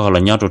chả có là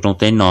nhau trong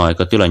tế nồi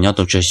có tức là nhau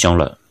trong chơi xong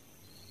rồi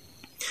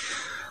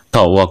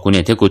thầu của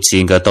này theo của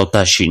chị cái tàu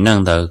ta sĩ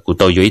năng đó của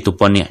tàu dưới tụ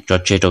bọn này cho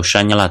chơi đầu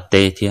sáng như là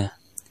tê thế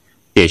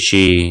để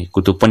chỉ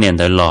của tụ bọn này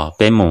để lò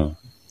bé mù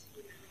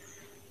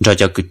rồi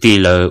cho cái tì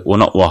là uốn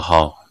nọ hòa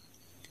họ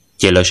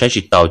chỉ là sai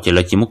chỉ tàu chỉ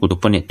là chỉ muốn của tụ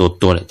bọn này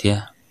tổ lại thế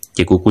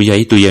chỉ của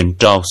giấy tụ dân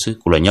trâu xứ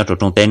của là nhau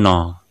trong tế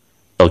nò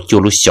tàu chưa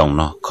lúc xong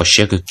nó có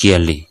xe cái kia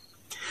liền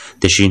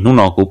แต่สิ่งนู้นเ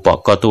รากูบอก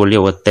ก็ตัวเลี้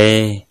ยวเต้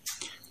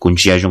กุญแ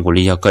จจงกูเ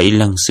ลี้ยก็อีห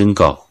ลังซึ่ง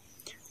ก็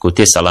กูเท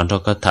สารันเรา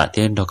ก็ถ่ายเท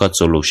เราก็จ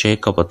ะรู้เช่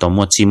ก็ปตอม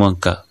อจีมอน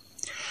ก็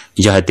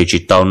อย่าให้ติดจิ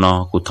ตเตาเนาะ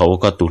กูทว่า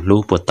ก็ตุลู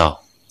ปตอ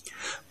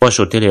พอ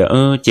สุดที่เหลือ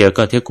เจ้า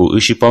ก็เทกูอุ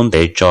ชิปอนเด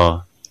จอ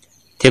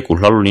เทกู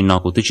ล้อลุนเนาะ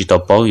กูติดจิตเตา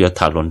เป้าอย่า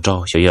ถ่ายลนจอ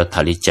อย่าถ่า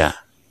ยลิจ่า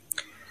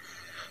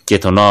เจ้า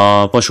ทว่า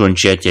พอส่วนเ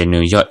จ้าเนี่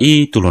ยอย่าอี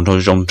ตุลนจอ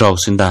จงจอ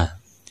ซึ่งได้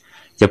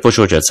จะพอ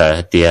ส่วนจะใส่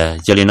เดีย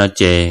จะเรียนเ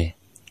จ้า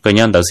ก็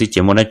ยังต่อสิเจ้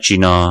ามันน่าจี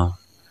เนา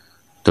ะ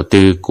ตัว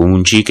ตือกูมุ่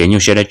งชี้แกยั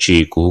งเชื่อได้จี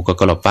กู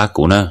ก็ลบป้า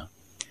กูนะ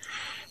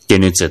เดี๋ยว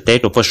นี้จะเตะ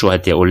ตัวผู้ช่วย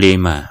เดี๋ยวโอเล่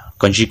มา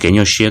ก่อนชี้แก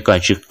ยังเชื่อก็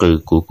ชื่อ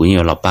กู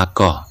ยังลบป้า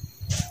ก็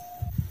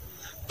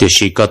เดี๋ยว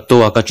ชี้ก็ตั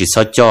วก็จีซ้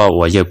อจ่อ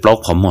ว่าอย่าปลอก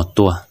ขมวด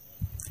ตัว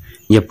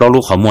อย่าปลอกลู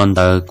กขมวดแ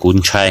ต่กู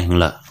ใช่เ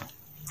หรอ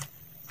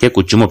เดี๋ยวกู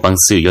จุ่มบัง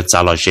สื่ออย่าจ่า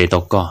เราเจตั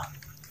วก็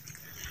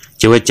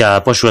จะว่าจะ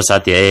ผู้ช่วยสา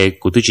เดี๋ยว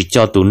กูตัวจีจ่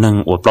อตัวนั่ง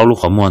ว่าปลอกลูก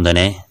ขมวดแต่เ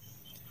นี่ย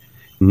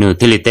หนึ่ง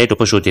ที่ลิเตะตัว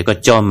ผู้ช่วยเดี๋ยวก็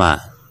จ่อมา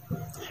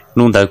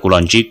นุ่งแต่กูหลอ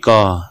นจีก็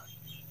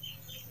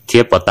เ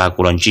ทียบปตา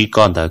กูลันจี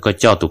ก้อนแต่ก็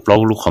เจ้าตุปล้อ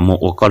ลูกขโม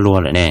ยก็รัว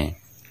เลยเนี่ย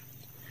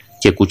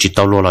เจ้ากูจิต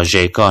ตัวรัวเราเจ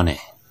ก้อนเนี่ย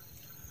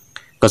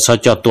ก็ซอ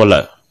เจ้าตัวเล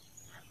ย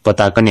ป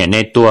ตาก็เนี่ยใน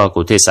ตัวกู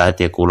เทสายเ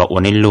ตียกูหลอกวั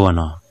นนี้รัวเ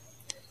นาะ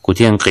กูเ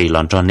ที่ยงกี่หล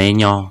อนจอนเนี่ย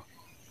ย่อ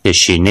เดี๋ยว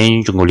ฉีเนี่ย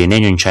จงกูเรียนเนี่ย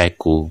ยังใช้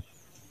กู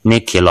เนี่ย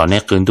เขียนหลอนเนี่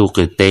ยคืนดู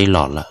คือเตะหล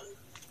อนละ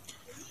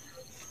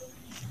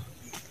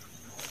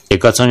เดี๋ยว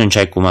ก็ซ้อนยังใ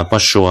ช้กูมาป้อ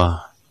ชัว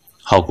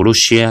เขากูรู้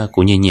เชี่ยกู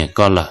เนี่ย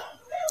ก็ละ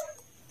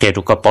แก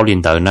ทุกก็ป้อลิ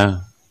นเตอร์นะ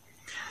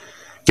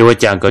จะว่า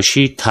จางก็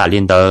ชี้ถ่ายเรี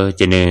ยนเตอ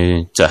จะเนี่ย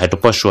จะให้ตัว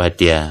พ่อช่วยเ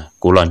ดีย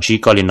กูหลอนชี้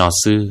ก็เรียนนอ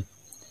ซื้อ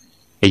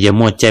ไอ้ยัง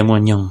มัวใจมัว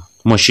ยอง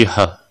มัวชี้เห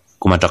อะ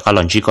กูมาจากการหล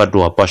อนชี้ก็ดั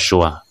วพ่อช่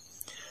วย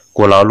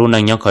กูเราลูกนั่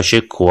งยังเขาเชื่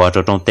อขัวต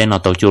รงเต้นเอา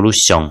ตัวจูรู้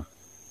ส่ง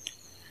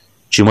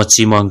จีมัว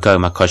จีมัวเกิด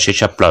มาเขาเชื่อ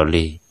ชับเปล่าเล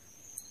ย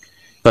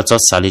ก็จะ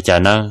สาลิจา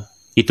นะ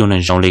อีตัวนั้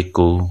นจงเลย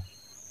กู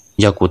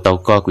ยากูเต้า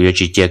ก็กูจะ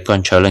จีเจก้อน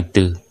เชลัง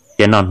ตื้อเ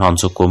ดี๋ยวนอนหอม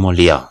สุกูมัวเ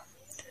ลียว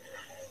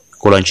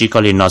กูหลอนชี้ก็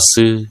เรียนนอ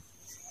ซื้อ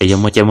ไอ้ยัง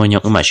มัวใจมัวยอ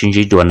งมาชิง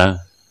จีดัวนะ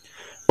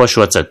พอชั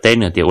วจะเต้น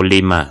เนี่ยเดี๋ยวลิ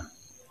มา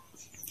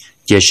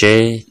เจ้าเช่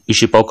อิ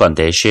ชิปก่อนเ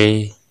ดี๋ยวเช่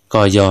ก็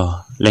ย่อ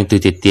เล่งตื่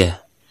นเตี้ย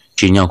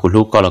จีนยองกู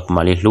ลูกก็หลักม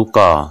าเลี้ยลูก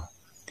ก็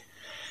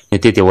เนี่ย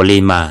เดี๋ยวลิ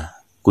มา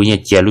กูเนี่ย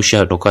เจ้าลูกเช่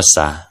ตัวก็ส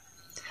า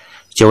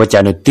เจ้าว่าจะ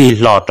เนี่ยตี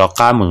หลอดต่อ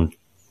ก้ามึง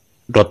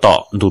ตัวต่อ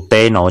ดูเ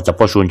ต้เนาะจะพ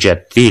อชวนเจ้า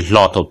ตีหล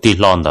อดถูกตี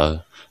หลอดเนาะ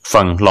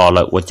ฟังหลอดเล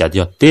ยว่าจะเ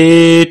ดี๋ยวเต้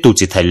ตู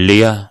จิตไทยเ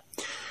ลี้ย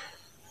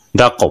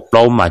đã cột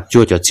lâu mà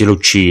chưa cho chỉ lúc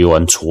chiều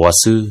ăn chùa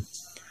sư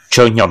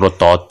chơi nhau rồi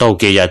tỏ tàu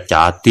kia ya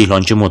trả ti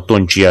lon chỉ một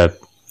tuần chia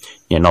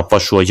nhà nó bao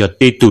số giờ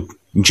ti tụt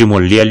chỉ một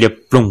lia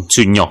plong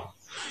chữ nhỏ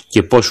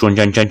chỉ bao số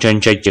chân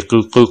chỉ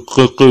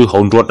cứ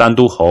hồn ruột ăn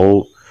tu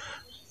hậu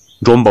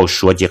rôm bao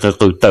số chỉ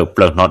cứ tập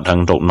lần nó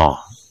thằng độ nọ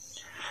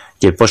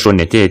chỉ bao số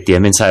này thì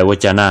tiền mình xài ว่า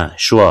จะน่ะ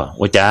ชัว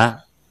ว่าจะ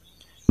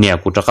เนี่ย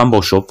กูจะกำ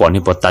bao số bỏ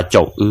นี่bỏ ta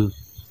chậu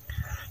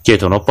chỉ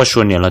thằng nó bao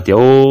sốเนี่ยlà tiêu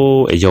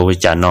ấy giờ ว่า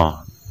จะเนาะ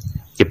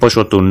chỉ bao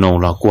số tụi nó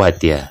làกูhay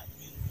tiền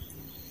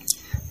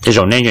thế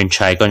rồi nên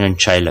nhân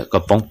trai là có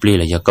bóng pli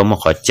là do có một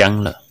khó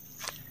chăng là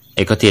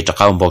ấy có thể trả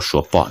cao một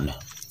số bọn này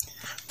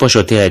bó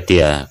số thế là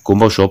tiệt cũng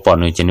một số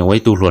bọn này chỉ nên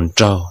tu luận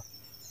trâu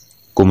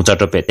cũng cho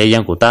bé tây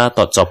giang của ta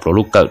tọt dọc rồi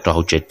lúc cỡ cho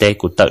hậu chế tây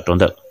của tự trong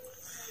đợt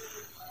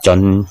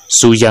chọn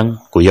su giang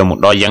của do một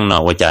đôi giang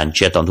nào qua chàng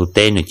chia toàn thu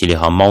tây này chỉ là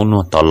họ mau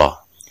luôn tỏ lọ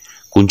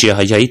cũng chia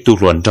hay giấy tu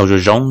luận trâu rồi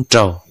giống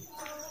trâu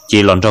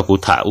chỉ luận trâu của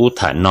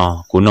thả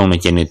nọ của nông này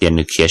chỉ nên tiền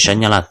được khía sáng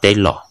nhá là tây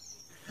lọ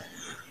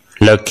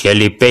lỡ khía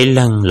li bê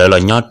lăng lỡ là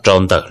nhót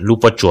tròn đợt lúc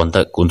bắt chuồn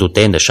đợt cũng thu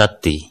tây được sát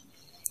tì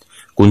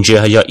cũng chia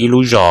hay giấy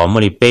lúc giò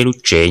mà li bê lúc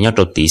chế nhót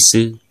trâu tí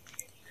sư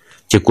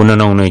chỉ cũng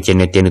nông này chỉ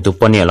nên tiền được tu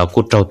bón nhẹ là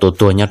cút trâu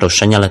tua nhót trâu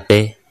sáng nhá là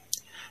tây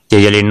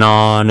chỉ giờ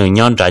nó nửa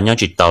nhon trái nhon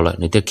chỉ tàu lại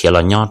nửa thứ kia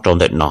là nhon tròn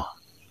đợt nọ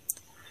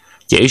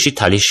chỉ ít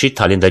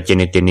thải lên tới trên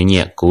nửa tiền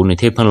nhẹ cũ nửa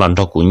thứ phân lần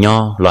cho cũ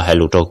nhon là hai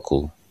lúa trâu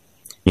cũ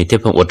nửa thứ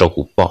phân ô trâu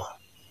cũ bỏ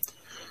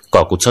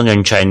cỏ cũ xong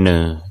nhân trái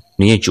nửa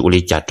nửa chủ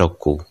lý trả trâu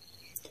cũ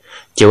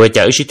chỉ với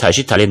trả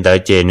ít thải lên tới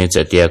trên nửa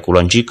giờ tiền cũ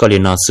lần chỉ có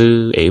lên nó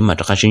sư ấy mà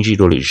cho các sinh chi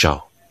đồ lì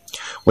rau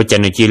với trả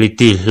nửa chỉ lý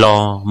tì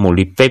lo một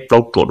lý phép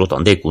lâu trộn đồ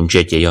tận đây cũng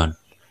chưa chỉ yon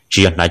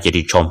lại chỉ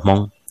đi chom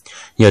mong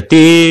giờ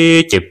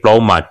tí chỉ lâu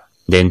mà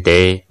đến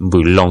thế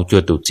vừa lòng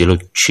chưa tụt chỉ là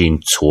chuyện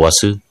xóa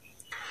sư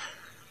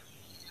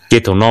cái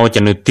thằng nó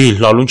cho nên tí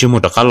lo luôn chỉ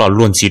một đặc lo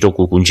luôn gì đâu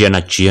cũng chỉ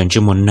là chuyện chỉ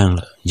một năng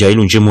là giấy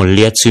luôn chỉ một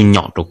liệt sư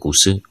nhỏ đâu cũng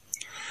sư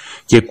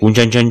chỉ cũng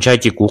chân trai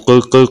chỉ cũng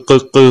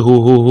cơ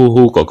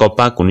hu có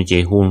ba cũng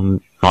chỉ hu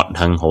nọt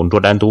hàng hồn cho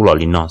đan tu lọ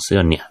liền nọ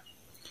xưa nè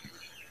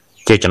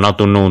chỉ cho nó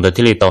tu nung tới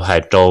thì tàu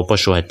hải trâu bắt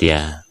số hải tiệt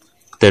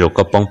tới lúc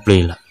có bóng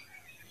plei là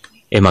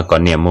em mà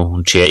còn niệm một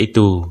trẻ ít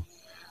tu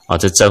ở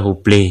这这户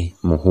plei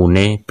母户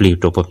呢 plei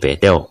都不白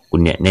掉我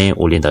呢呢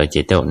我连到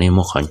接掉呢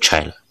没很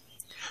拆了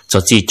这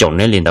几种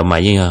呢连到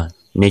买一个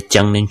呢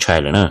将呢拆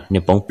了呢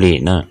呢帮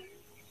plei 呢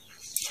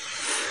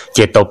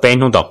接到边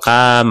không đọc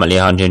ca mà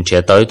liền hoàn全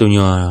trẻ tới tôi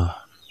nhớ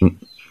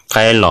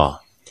khai lò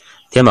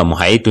thế mà một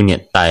hai tôi nhận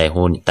tài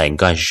hôn tài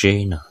cái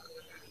gì nè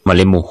mà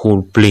liền một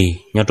户 plei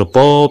nhớ tôi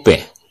bó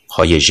bể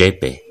họ dễ dễ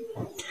bể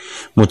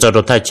một giờ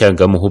tôi thay chờ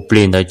cái một户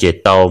plei đó chế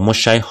tàu một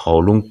sai họ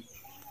luôn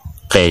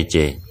kề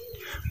chế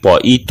bỏ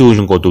ý tu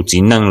trong cổ tụ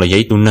chỉ năng là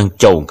giấy tu năng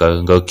chậu cái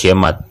kia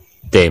mà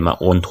để mà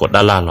ôn thuật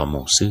đa la là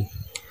một sư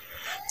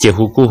chỉ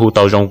hú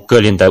tàu trong cơ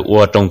liên tại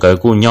ua trong cái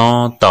cú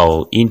nhỏ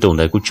tàu in tụng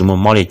tại cú chúng một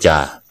mò lì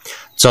trà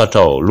cho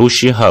tàu lú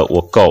sĩ hở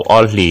ua cầu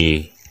ở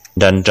lì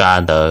đàn ra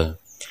đờ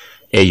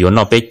ấy yếu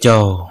nó bé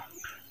châu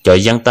cho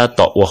giang ta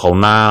tọ ua hậu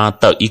na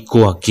tờ ý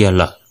cua kia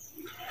là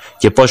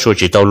chỉ bao số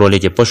chỉ tàu lôi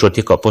chỉ bao số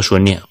thì có bao số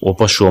nè ua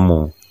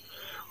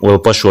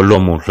bao số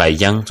luôn mù lại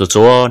giang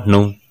cho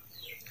nung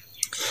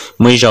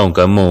mấy rồng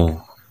cái mù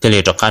thế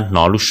là cho căn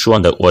nó lúc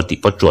xuân được ở thì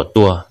bắt chuột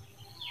tua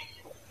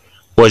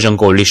ở trong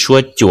cổ lịch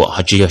xuân chuột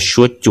hay chỉ là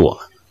xuân chuột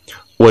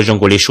ở trong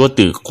cổ lịch xuân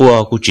tự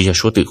qua cũng chỉ là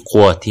xuân tự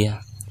qua thế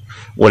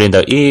ở lên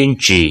đó in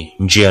chỉ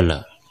riêng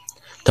là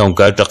thông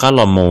cái cho căn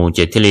là mù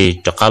chỉ thế là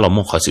cho căn là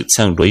mù họ sự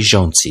sang đối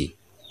rồng gì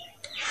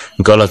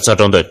cái là cho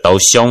trong đời tàu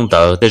xong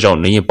đó thế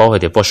rồng nếu như bao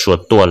thì bắt xuân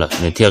tua là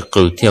nếu theo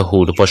cử theo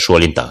hù thì bắt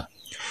xuân lên đó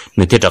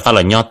nếu theo cho căn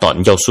là nhớ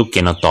tọn dâu suốt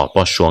kia nó tỏ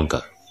bắt xuân cả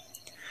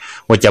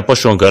我家不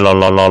说个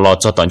老，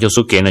这当就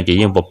是给人家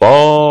用不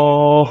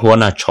包，我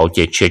那炒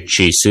节吃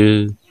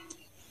是，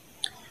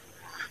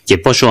也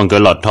不说个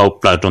老头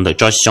不中的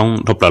照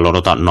相，他不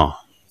老到那，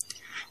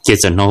接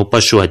着那不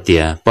说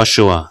的，不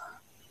说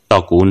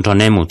到古他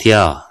那木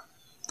条，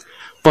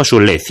不说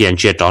来偏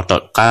接找到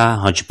家，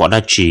还是把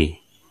它吃，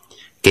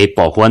给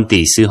保护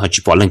地势还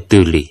是保人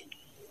独立，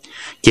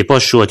也不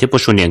说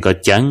两个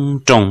讲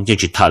中就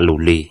是他努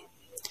力，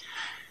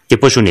也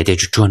不说你得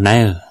去做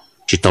那，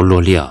就到落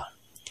了。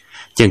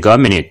chẳng có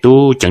mình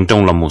tu chẳng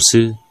trong lòng một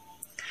sư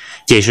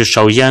chỉ sự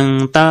sâu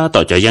giang ta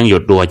tỏ cho giang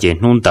dột đùa chỉ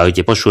nôn tới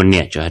chỉ có số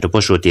nhẹ cho hai đứa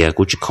có số tiền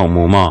cũng chỉ không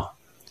mua mò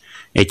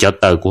ấy cho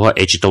tờ của họ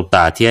ấy chỉ tàu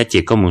ta thì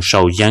chỉ có một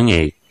sâu giang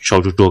ấy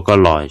sâu đùa có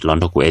lòi lòn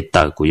đó của ấy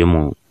tờ của giống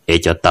một ấy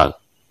cho tờ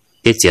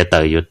tiết sẽ tờ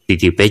yo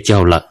tí bé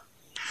châu lợ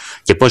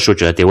chỉ có số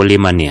trở tiền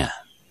liên mà nè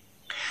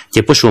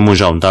chỉ có số một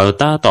rộng tờ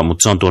ta tỏ một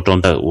trămตัว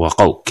trong tờ của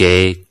cậu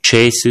kế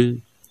chế sư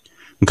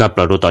gặp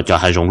là đồ tỏ cho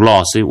hai rộng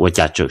lo sư của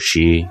trả trợ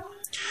sĩ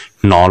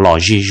nó lò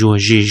gì rùa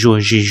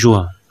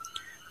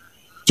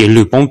chỉ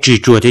lười bóng chỉ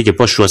chua thế chỉ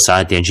bao số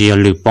sai tiền chỉ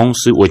lười bóng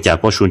sự ở nhà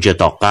bao số chỉ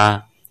tọt cá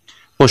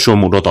bao số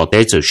một đồ tọt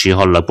tế chỉ chỉ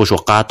họ là bao số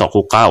cá tọt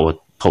cá ở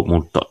thuộc một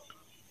tọt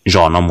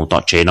giò nó một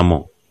tọt chế nó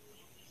một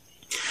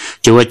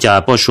chỉ ở nhà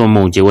bao số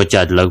một chỉ ở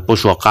nhà là bao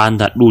số cá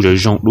đã đủ rồi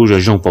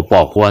rong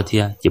bỏ hoa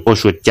thế chỉ bao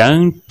số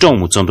chẳng trong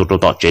một trong đồ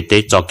tọt chế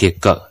tế cho kia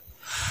cỡ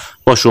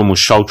bao số một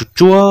sau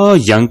chúa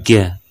giang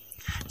kia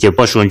chỉ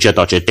bao số chỉ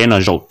tọt chế tế là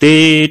rau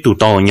tế tụ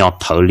to nhỏ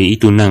thở lý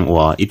tụ năng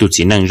và tụ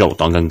chỉ năng rau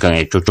tọt gần gần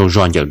cho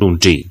rong giờ đun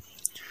trì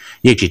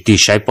như chỉ tí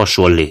sai bao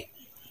số lệ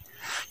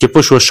chỉ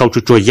bao số sau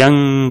chúa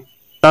giang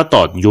ta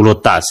tọt dù lo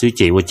ta sư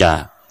chỉ với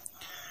cha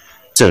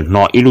giờ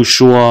nó ilu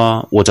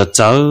xua và cha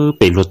cháu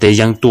bị lo tế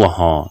giang tua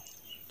họ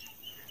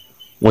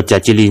và cha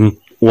chỉ linh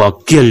và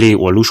kia lệ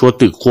và lu xua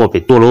tự khoa bị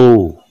tua lô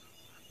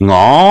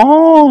ngó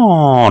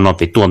nó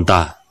bị tuôn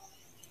ta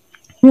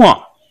hoa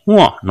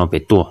nó bị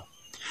tua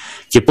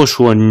chỉ bớt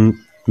xuân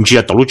chỉ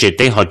tàu lúc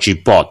chế họ chỉ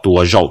bỏ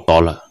tua rau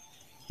to là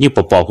nhưng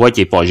bỏ hoa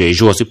chỉ bỏ rễ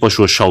rùa sẽ bớt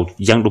xuân sầu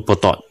giang lúc bỏ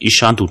tọt ít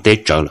sáng thủ tế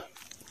trở là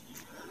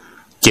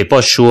chỉ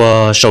bớt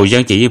xuân sầu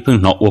giang chỉ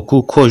phương nó ở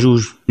khu khu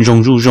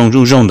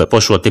rong để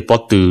bớt xuân để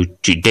bớt từ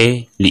chỉ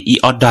đế lý ý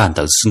ở đàn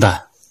từ xưa ta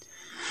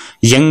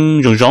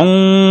giang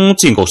rong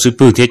chính có sự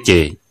bự thiết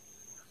chế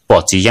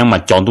bỏ chỉ giang mà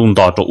chọn đúng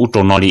đó cho út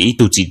cho nó lý ý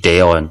tu chỉ đế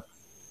rồi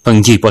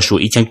phần gì bớt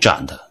xuân ít chẳng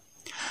chán thôi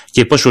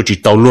chỉ bớt xuân chỉ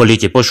tàu lúa li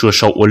chỉ bớt xuân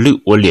sầu ở lự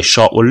ở liệt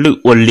sọ ở lự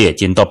ở liệt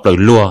chỉ tập lời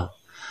lúa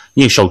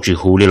nhưng sầu chỉ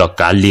hú li là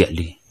cá liệt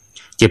li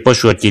chỉ bớt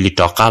xuân chỉ li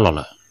trọ cá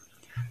là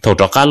thầu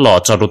trọ cá lọ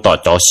cho đồ tỏ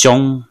cho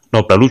xong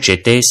nộp là lúc chế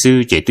tế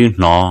sư chế tư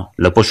nó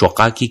là bớt xuân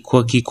cá kí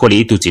khoa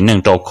li tu chỉ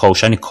năng trâu khâu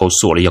sáng khâu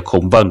sủa là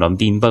khâu bơm đom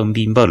bim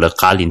bơm là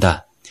cá linh ta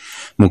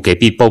một cái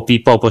pi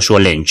bao bớt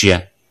xuân lên chia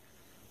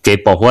cái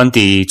bảo hoan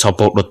thì cho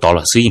bộ đồ tỏ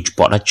là sử dụng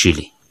bỏ ra chỉ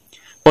li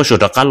bớt xuân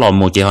trọ cá lọ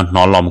một chế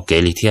nó lọ một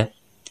cái li thế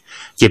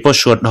chỉ bớt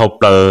xuân học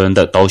là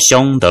đợi tàu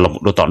xong đợi là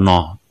một đồ tỏ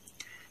nó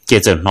chỉ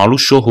giờ nó lúc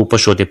số hụt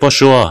bớt xuân thì bớt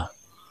xuân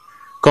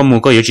có một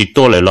cái gì chỉ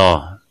to lại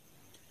lo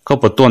có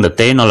một tuần được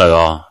tế nó lại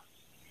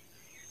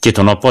chỉ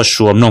thằng nó bớt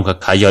xuân nông cả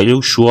khai giờ lúc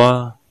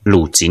xuân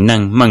lũ chỉ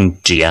năng mang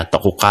trẻ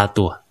tàu cá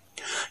tua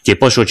chỉ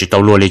bớt xuân chỉ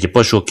tàu lúa chỉ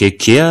bớt xuân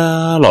kia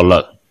lọ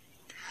lợ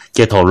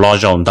chỉ thầu lo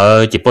rồng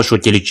đó chỉ bớt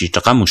xuân chỉ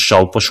cho cá một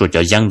sâu bớt xuân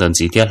cho giang đơn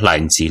gì thế lại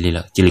gì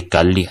là chỉ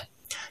cá liền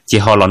chỉ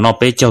họ là nó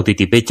bé châu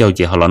thì bé châu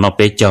chỉ họ là nó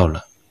bé châu là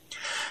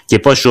chỉ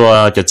bớt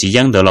xuân cho chỉ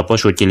giang đó là bớt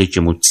xuân chỉ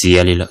một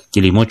chia là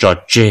chỉ một trò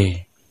chơi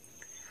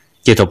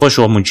chỉ thầu bớt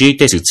xuân một chỉ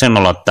để sự sang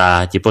nó là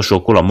ta chỉ bớt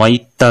xuân cũng là mấy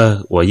tơ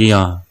và gì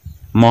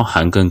mò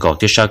hàng cần cầu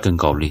tiếp sau cần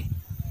cầu đi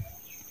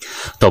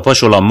thầu bớt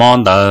xuân là mò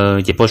đó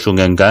chỉ bớt xuân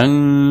gần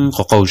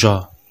khó cầu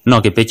cho nó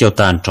cái bé châu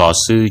tàn trò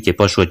sư chỉ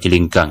bớt xuân chỉ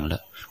linh cần là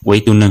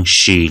với tu năng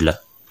xì là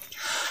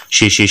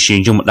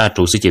xì dùng một đa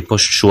chủ sư chỉ bớt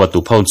xuân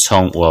tu phong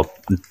xong và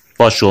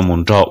bớt xuân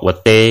muốn trọ và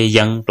tê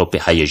giang đồ bị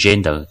hại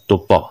gen đó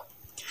tu bỏ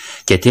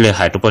cái thứ là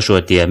hại tu bớt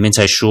xuân thì mình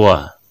sai xuân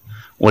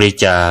và đi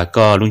chả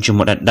có luôn chỉ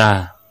một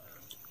đa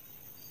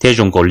thế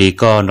dùng cổ ly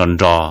có nón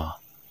rò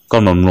có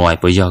nón ngoài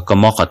bây giờ có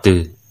móc cả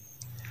từ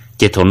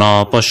chỉ thổ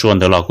nó bớt xuân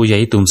được là cú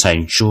giấy tung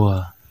sành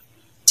chua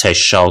chạy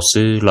sau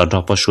sư là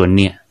đó bớt xuân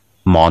nè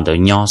mòn được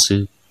nho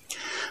sư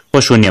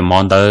bớt xuân nè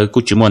mòn được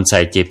cú chỉ muốn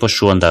chạy chỉ bớt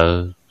xuân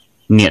được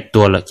nè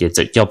tua là chỉ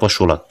tự cho bớt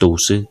xuân là tu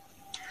sư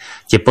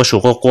chỉ bớt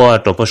xuân qua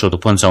rồi bớt xuân tụ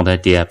phong song thay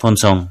tiệt phong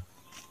song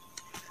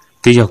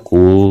cái giờ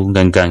cú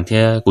gần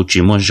thế cú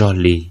chỉ muốn rò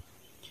lì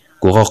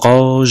cú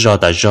có rò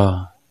tại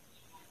rò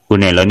cú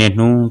này là nên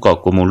nu có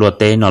cú muốn lúa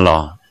té nó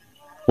lò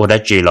cú đã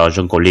chỉ là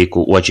trong cổ lì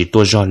cú chỉ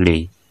tua rò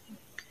lì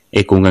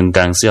ấy cú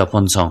gần xưa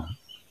phong song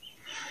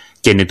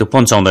chỉ nên tụ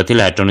phong song đó thì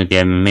là trong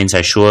này mình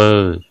sẽ xua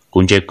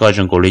cú chỉ có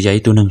trong cổ lì giấy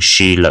tu nâng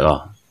xì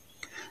lợ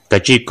cái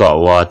chỉ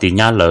có thì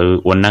nhá lợ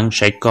uốn nâng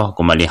sai có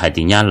cũng mà li hai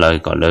thì nhá lợ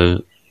có lợ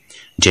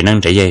chỉ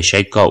nâng trái giấy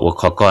sai có uốn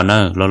khó có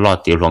nữa lo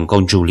tiểu lòng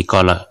công chủ li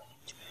có lợ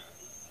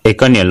ấy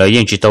cái này là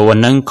những chỉ tàu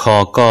uốn nâng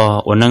khó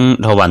có uốn nâng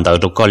thầu bàn tàu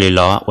tụ có li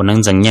lo uốn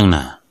nâng dần nhang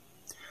nè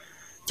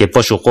chỉ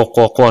bớt số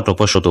qua rồi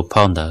bớt số tụ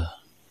phong đó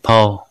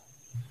phong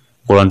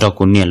cô lần đó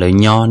cô niệm lời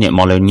nhỏ niệm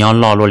mọi lời nhỏ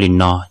lo lo liền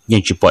nó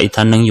nhưng chỉ bỏ ít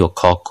thanh nâng vô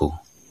khó cô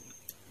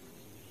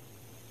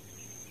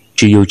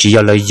chỉ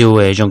yêu lời yêu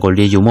ấy trong cô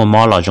li yêu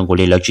mua là trong cô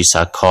li là chỉ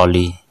xả khó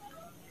li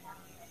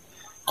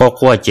có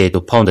qua chế tụ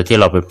phong để thiết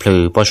lập về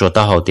pleu bớt số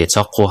ta hậu tiệt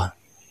sắc qua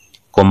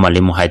cô mà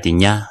li một hai tỷ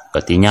nhá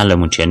cái tỷ nhá là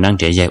một chuyện năng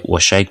trẻ dạy uổng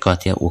sai có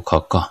thì uổng khó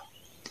có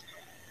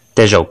แ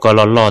ต่เราก็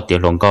loเดี๋ยว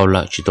ลงก็ล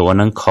ะจิตตัว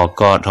นั้นขอ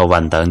ก็ทวั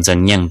นเดินจัง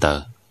ยังเดิน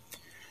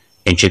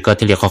เองจะก็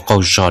ที่เรียกเขา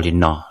จอลิน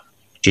นอ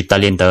จิตตา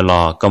เรียนเดินร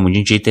อก็มุ่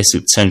งจิตแต่สุ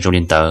ดเส้นจอ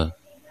ลินเดิน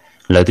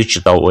เลยที่จิ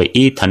ตตัวไว้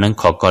อีท่านั้น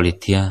ขอก็ลิ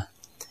เทีย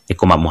เอ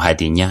กมาหมู่หาย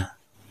ดีเนี่ย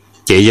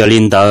เจียลิ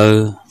นเดิน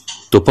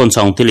ตัวพ้นส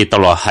องที่เรียต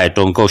ลอดหายต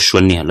รงก็ชว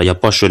นเนี่ยเราจะ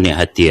ป้อชวนเนี่ย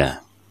หายเตีย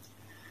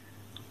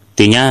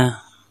ทีเนี่ย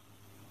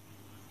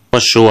ป้อ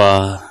ชัว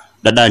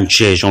ด้านเช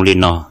ยจงลิน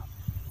นอ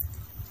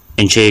เอ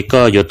งเชยก็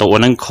อยู่ตัว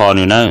นั้นคอห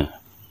นูเนอะ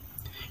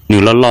หนู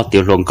ล้อเตี๋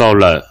ยวลงเก้า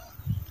เลย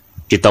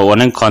จิตตัว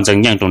นั้นคอนจัง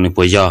ยังตรงนี้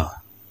ปุยย่อ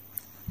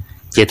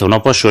เจ้าถนอ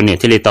มป้อชวนเนี่ย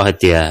ที่เลยต่อให้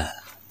เตี๋ย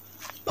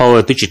เพราะว่า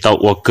ตุจิตตั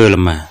วเกินละ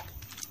มา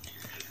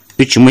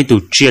ตุจิไม่ตุ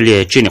เจียเลย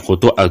เจียเนี่ยหัว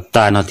ตัวอัตต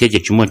าเนาะที่จะ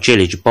จิมัวเจียเ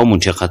ลยจะป้อมุน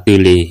เชขาตี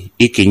เลย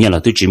อีกเนี่ยเรา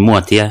ตุจิมัว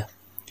เตี้ย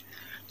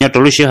เนี่ยตัว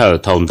ลูกเชื่อเหรอ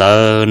ถงเตอ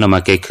ร์นำมา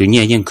เกยคือเนี่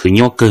ยยังคือ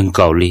ย่อเกินเ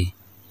ก่าเลย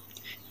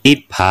อี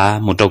ผา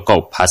หมดตัวเก่า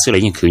ผาซื้ออะไร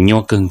ยังคือย่อ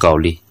เกินเก่า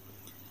เลย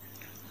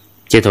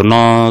เจ้าถน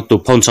อตุ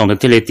พงสอง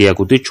ที่เลยเตี๋ย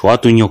กูตุชัว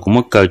ตุย่อกูมั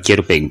วเกิดเจ้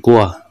าเป็นกั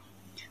ว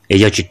ไอ้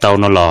ยาจิตเตา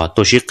เนาะล่ะ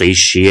ตัวชิกิ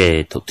ชี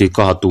ถูกที่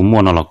ก็หาตัวมัว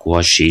เนาะล่ะกูห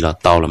าชีละ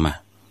เตาละมา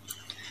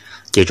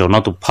เจ้าเนา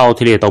ะตัวเผา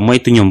ที่เลยตัวไม่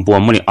ตัวยมบัว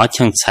มันเลยอ้อ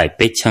ช่างใส่เ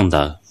ป็ดช่างเ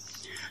ด้อ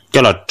เจ้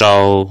าละเจ้า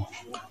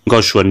ก็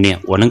ชวนเนี่ย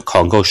วันนั้นขอ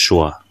งก็ชั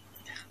ว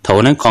เท่า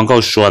นั้นของก็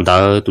ชัวเด้อ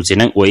ตัวจี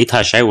นังไว้ถ้า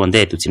ใช้วันเดี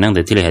ยวตัวจีนังเ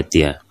ดี๋ยวที่เลยหาเ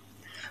ตี๋ย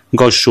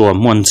ก็ชัว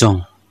ม้วนจง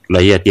เล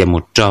ยอย่าเตี๋ยหม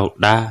ดเจ้า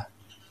ได้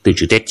ตัว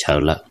จุดเด็ดเฉา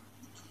ละ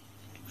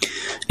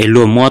ไอ้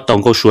ลัวมัวตอง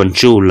ก็ชวน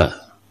จูละ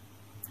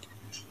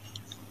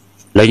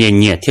แล้ว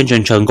เนี่ยthiên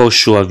chân chân câu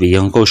xua vì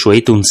ông câu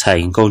suối tung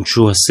sài câu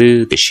chua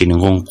sư để xin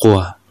ngông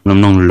qua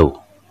nông nông lù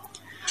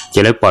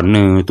chỉ lấy bọn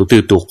tụ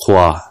tư tụ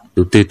khoa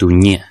tụ tư tụ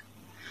nhẹ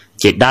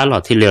chỉ đá lọ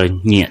thì lờ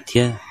nhẹ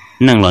thế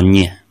năng lọ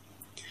nhẹ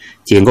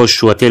chỉ có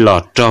xua thì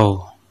lọ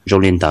trâu rồi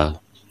lên tờ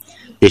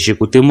để sự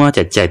của tư mua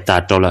chạy ta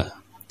trâu lại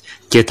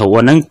chỉ thầu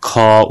uốn nắng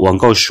kho uốn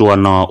có xua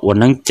nó uốn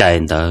nắng chạy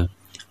tờ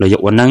rồi dụ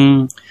uốn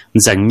nắng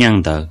dần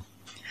nhang tờ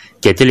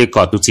chỉ thì lấy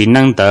cọ tụ chỉ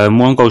năng tờ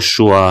muốn có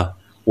xua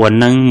uốn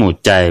nắng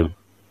một chạy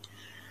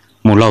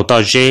một lầu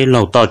to dễ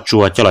lầu to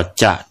chùa cho là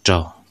chả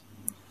trâu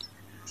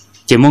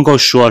chỉ muốn có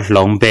xua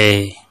lồng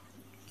bè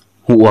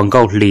uống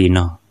câu lì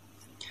nó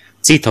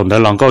chỉ thằng đó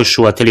lòng câu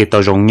xua thì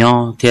tao rong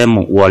nhau thì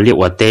một uống liệu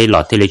uống tê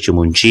lọt thì lấy chữ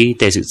muốn chi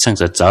để sự sang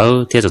sợ dở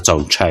thì rồi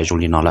trồng trái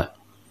rồi nó lại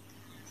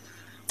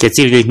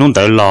chỉ lấy nón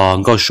tới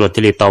lòng câu xua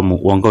thì tao một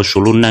uống câu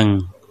xua luôn năng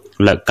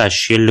lại cả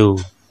xí lu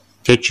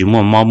thì chỉ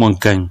muốn mau muốn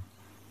căng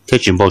thì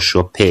chỉ bảo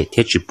xua phê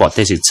thì chỉ bỏ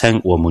để sự sang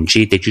uống muốn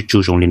chi để chú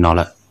chú rồi nó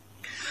lại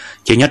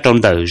chỉ nhớ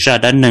trong đời ra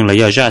đã năng là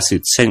do ra sự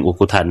sang uống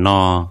của thằng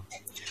nó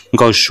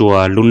câu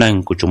xua luôn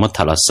năng của chúng nó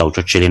thật là sâu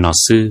cho chơi nó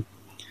sư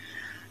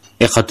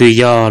họ tự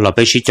do là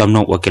bác sĩ chăm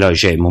nông và cái lời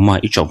dạy mà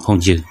ít trọng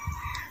không dư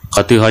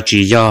họ tự họ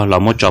chỉ do là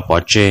một trò bỏ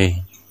chơi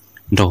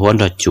đồ huấn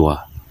đồ chùa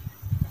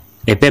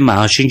để bên mà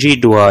họ sinh trí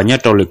đùa nhớ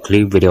trong lịch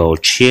clip video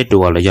chia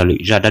đùa là do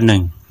lịch ra đất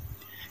nâng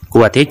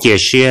của thế chia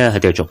sẻ hay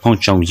điều trọng không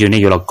trọng dư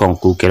nên là còn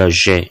cụ cái lời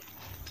dạy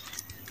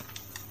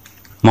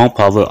mong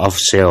power of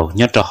sale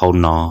nhớ trong hậu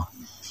nọ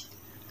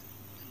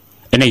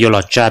thế này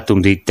là cha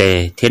tùng đi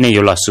tệ thế này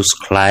là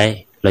subscribe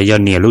là do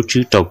nhiều lúc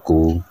trước trâu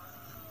cụ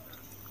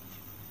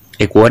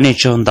để của nên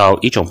trong đầu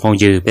ít trọng phong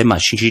dư bên mà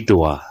sinh trí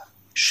đùa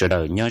sợ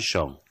đời nhớ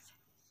rộng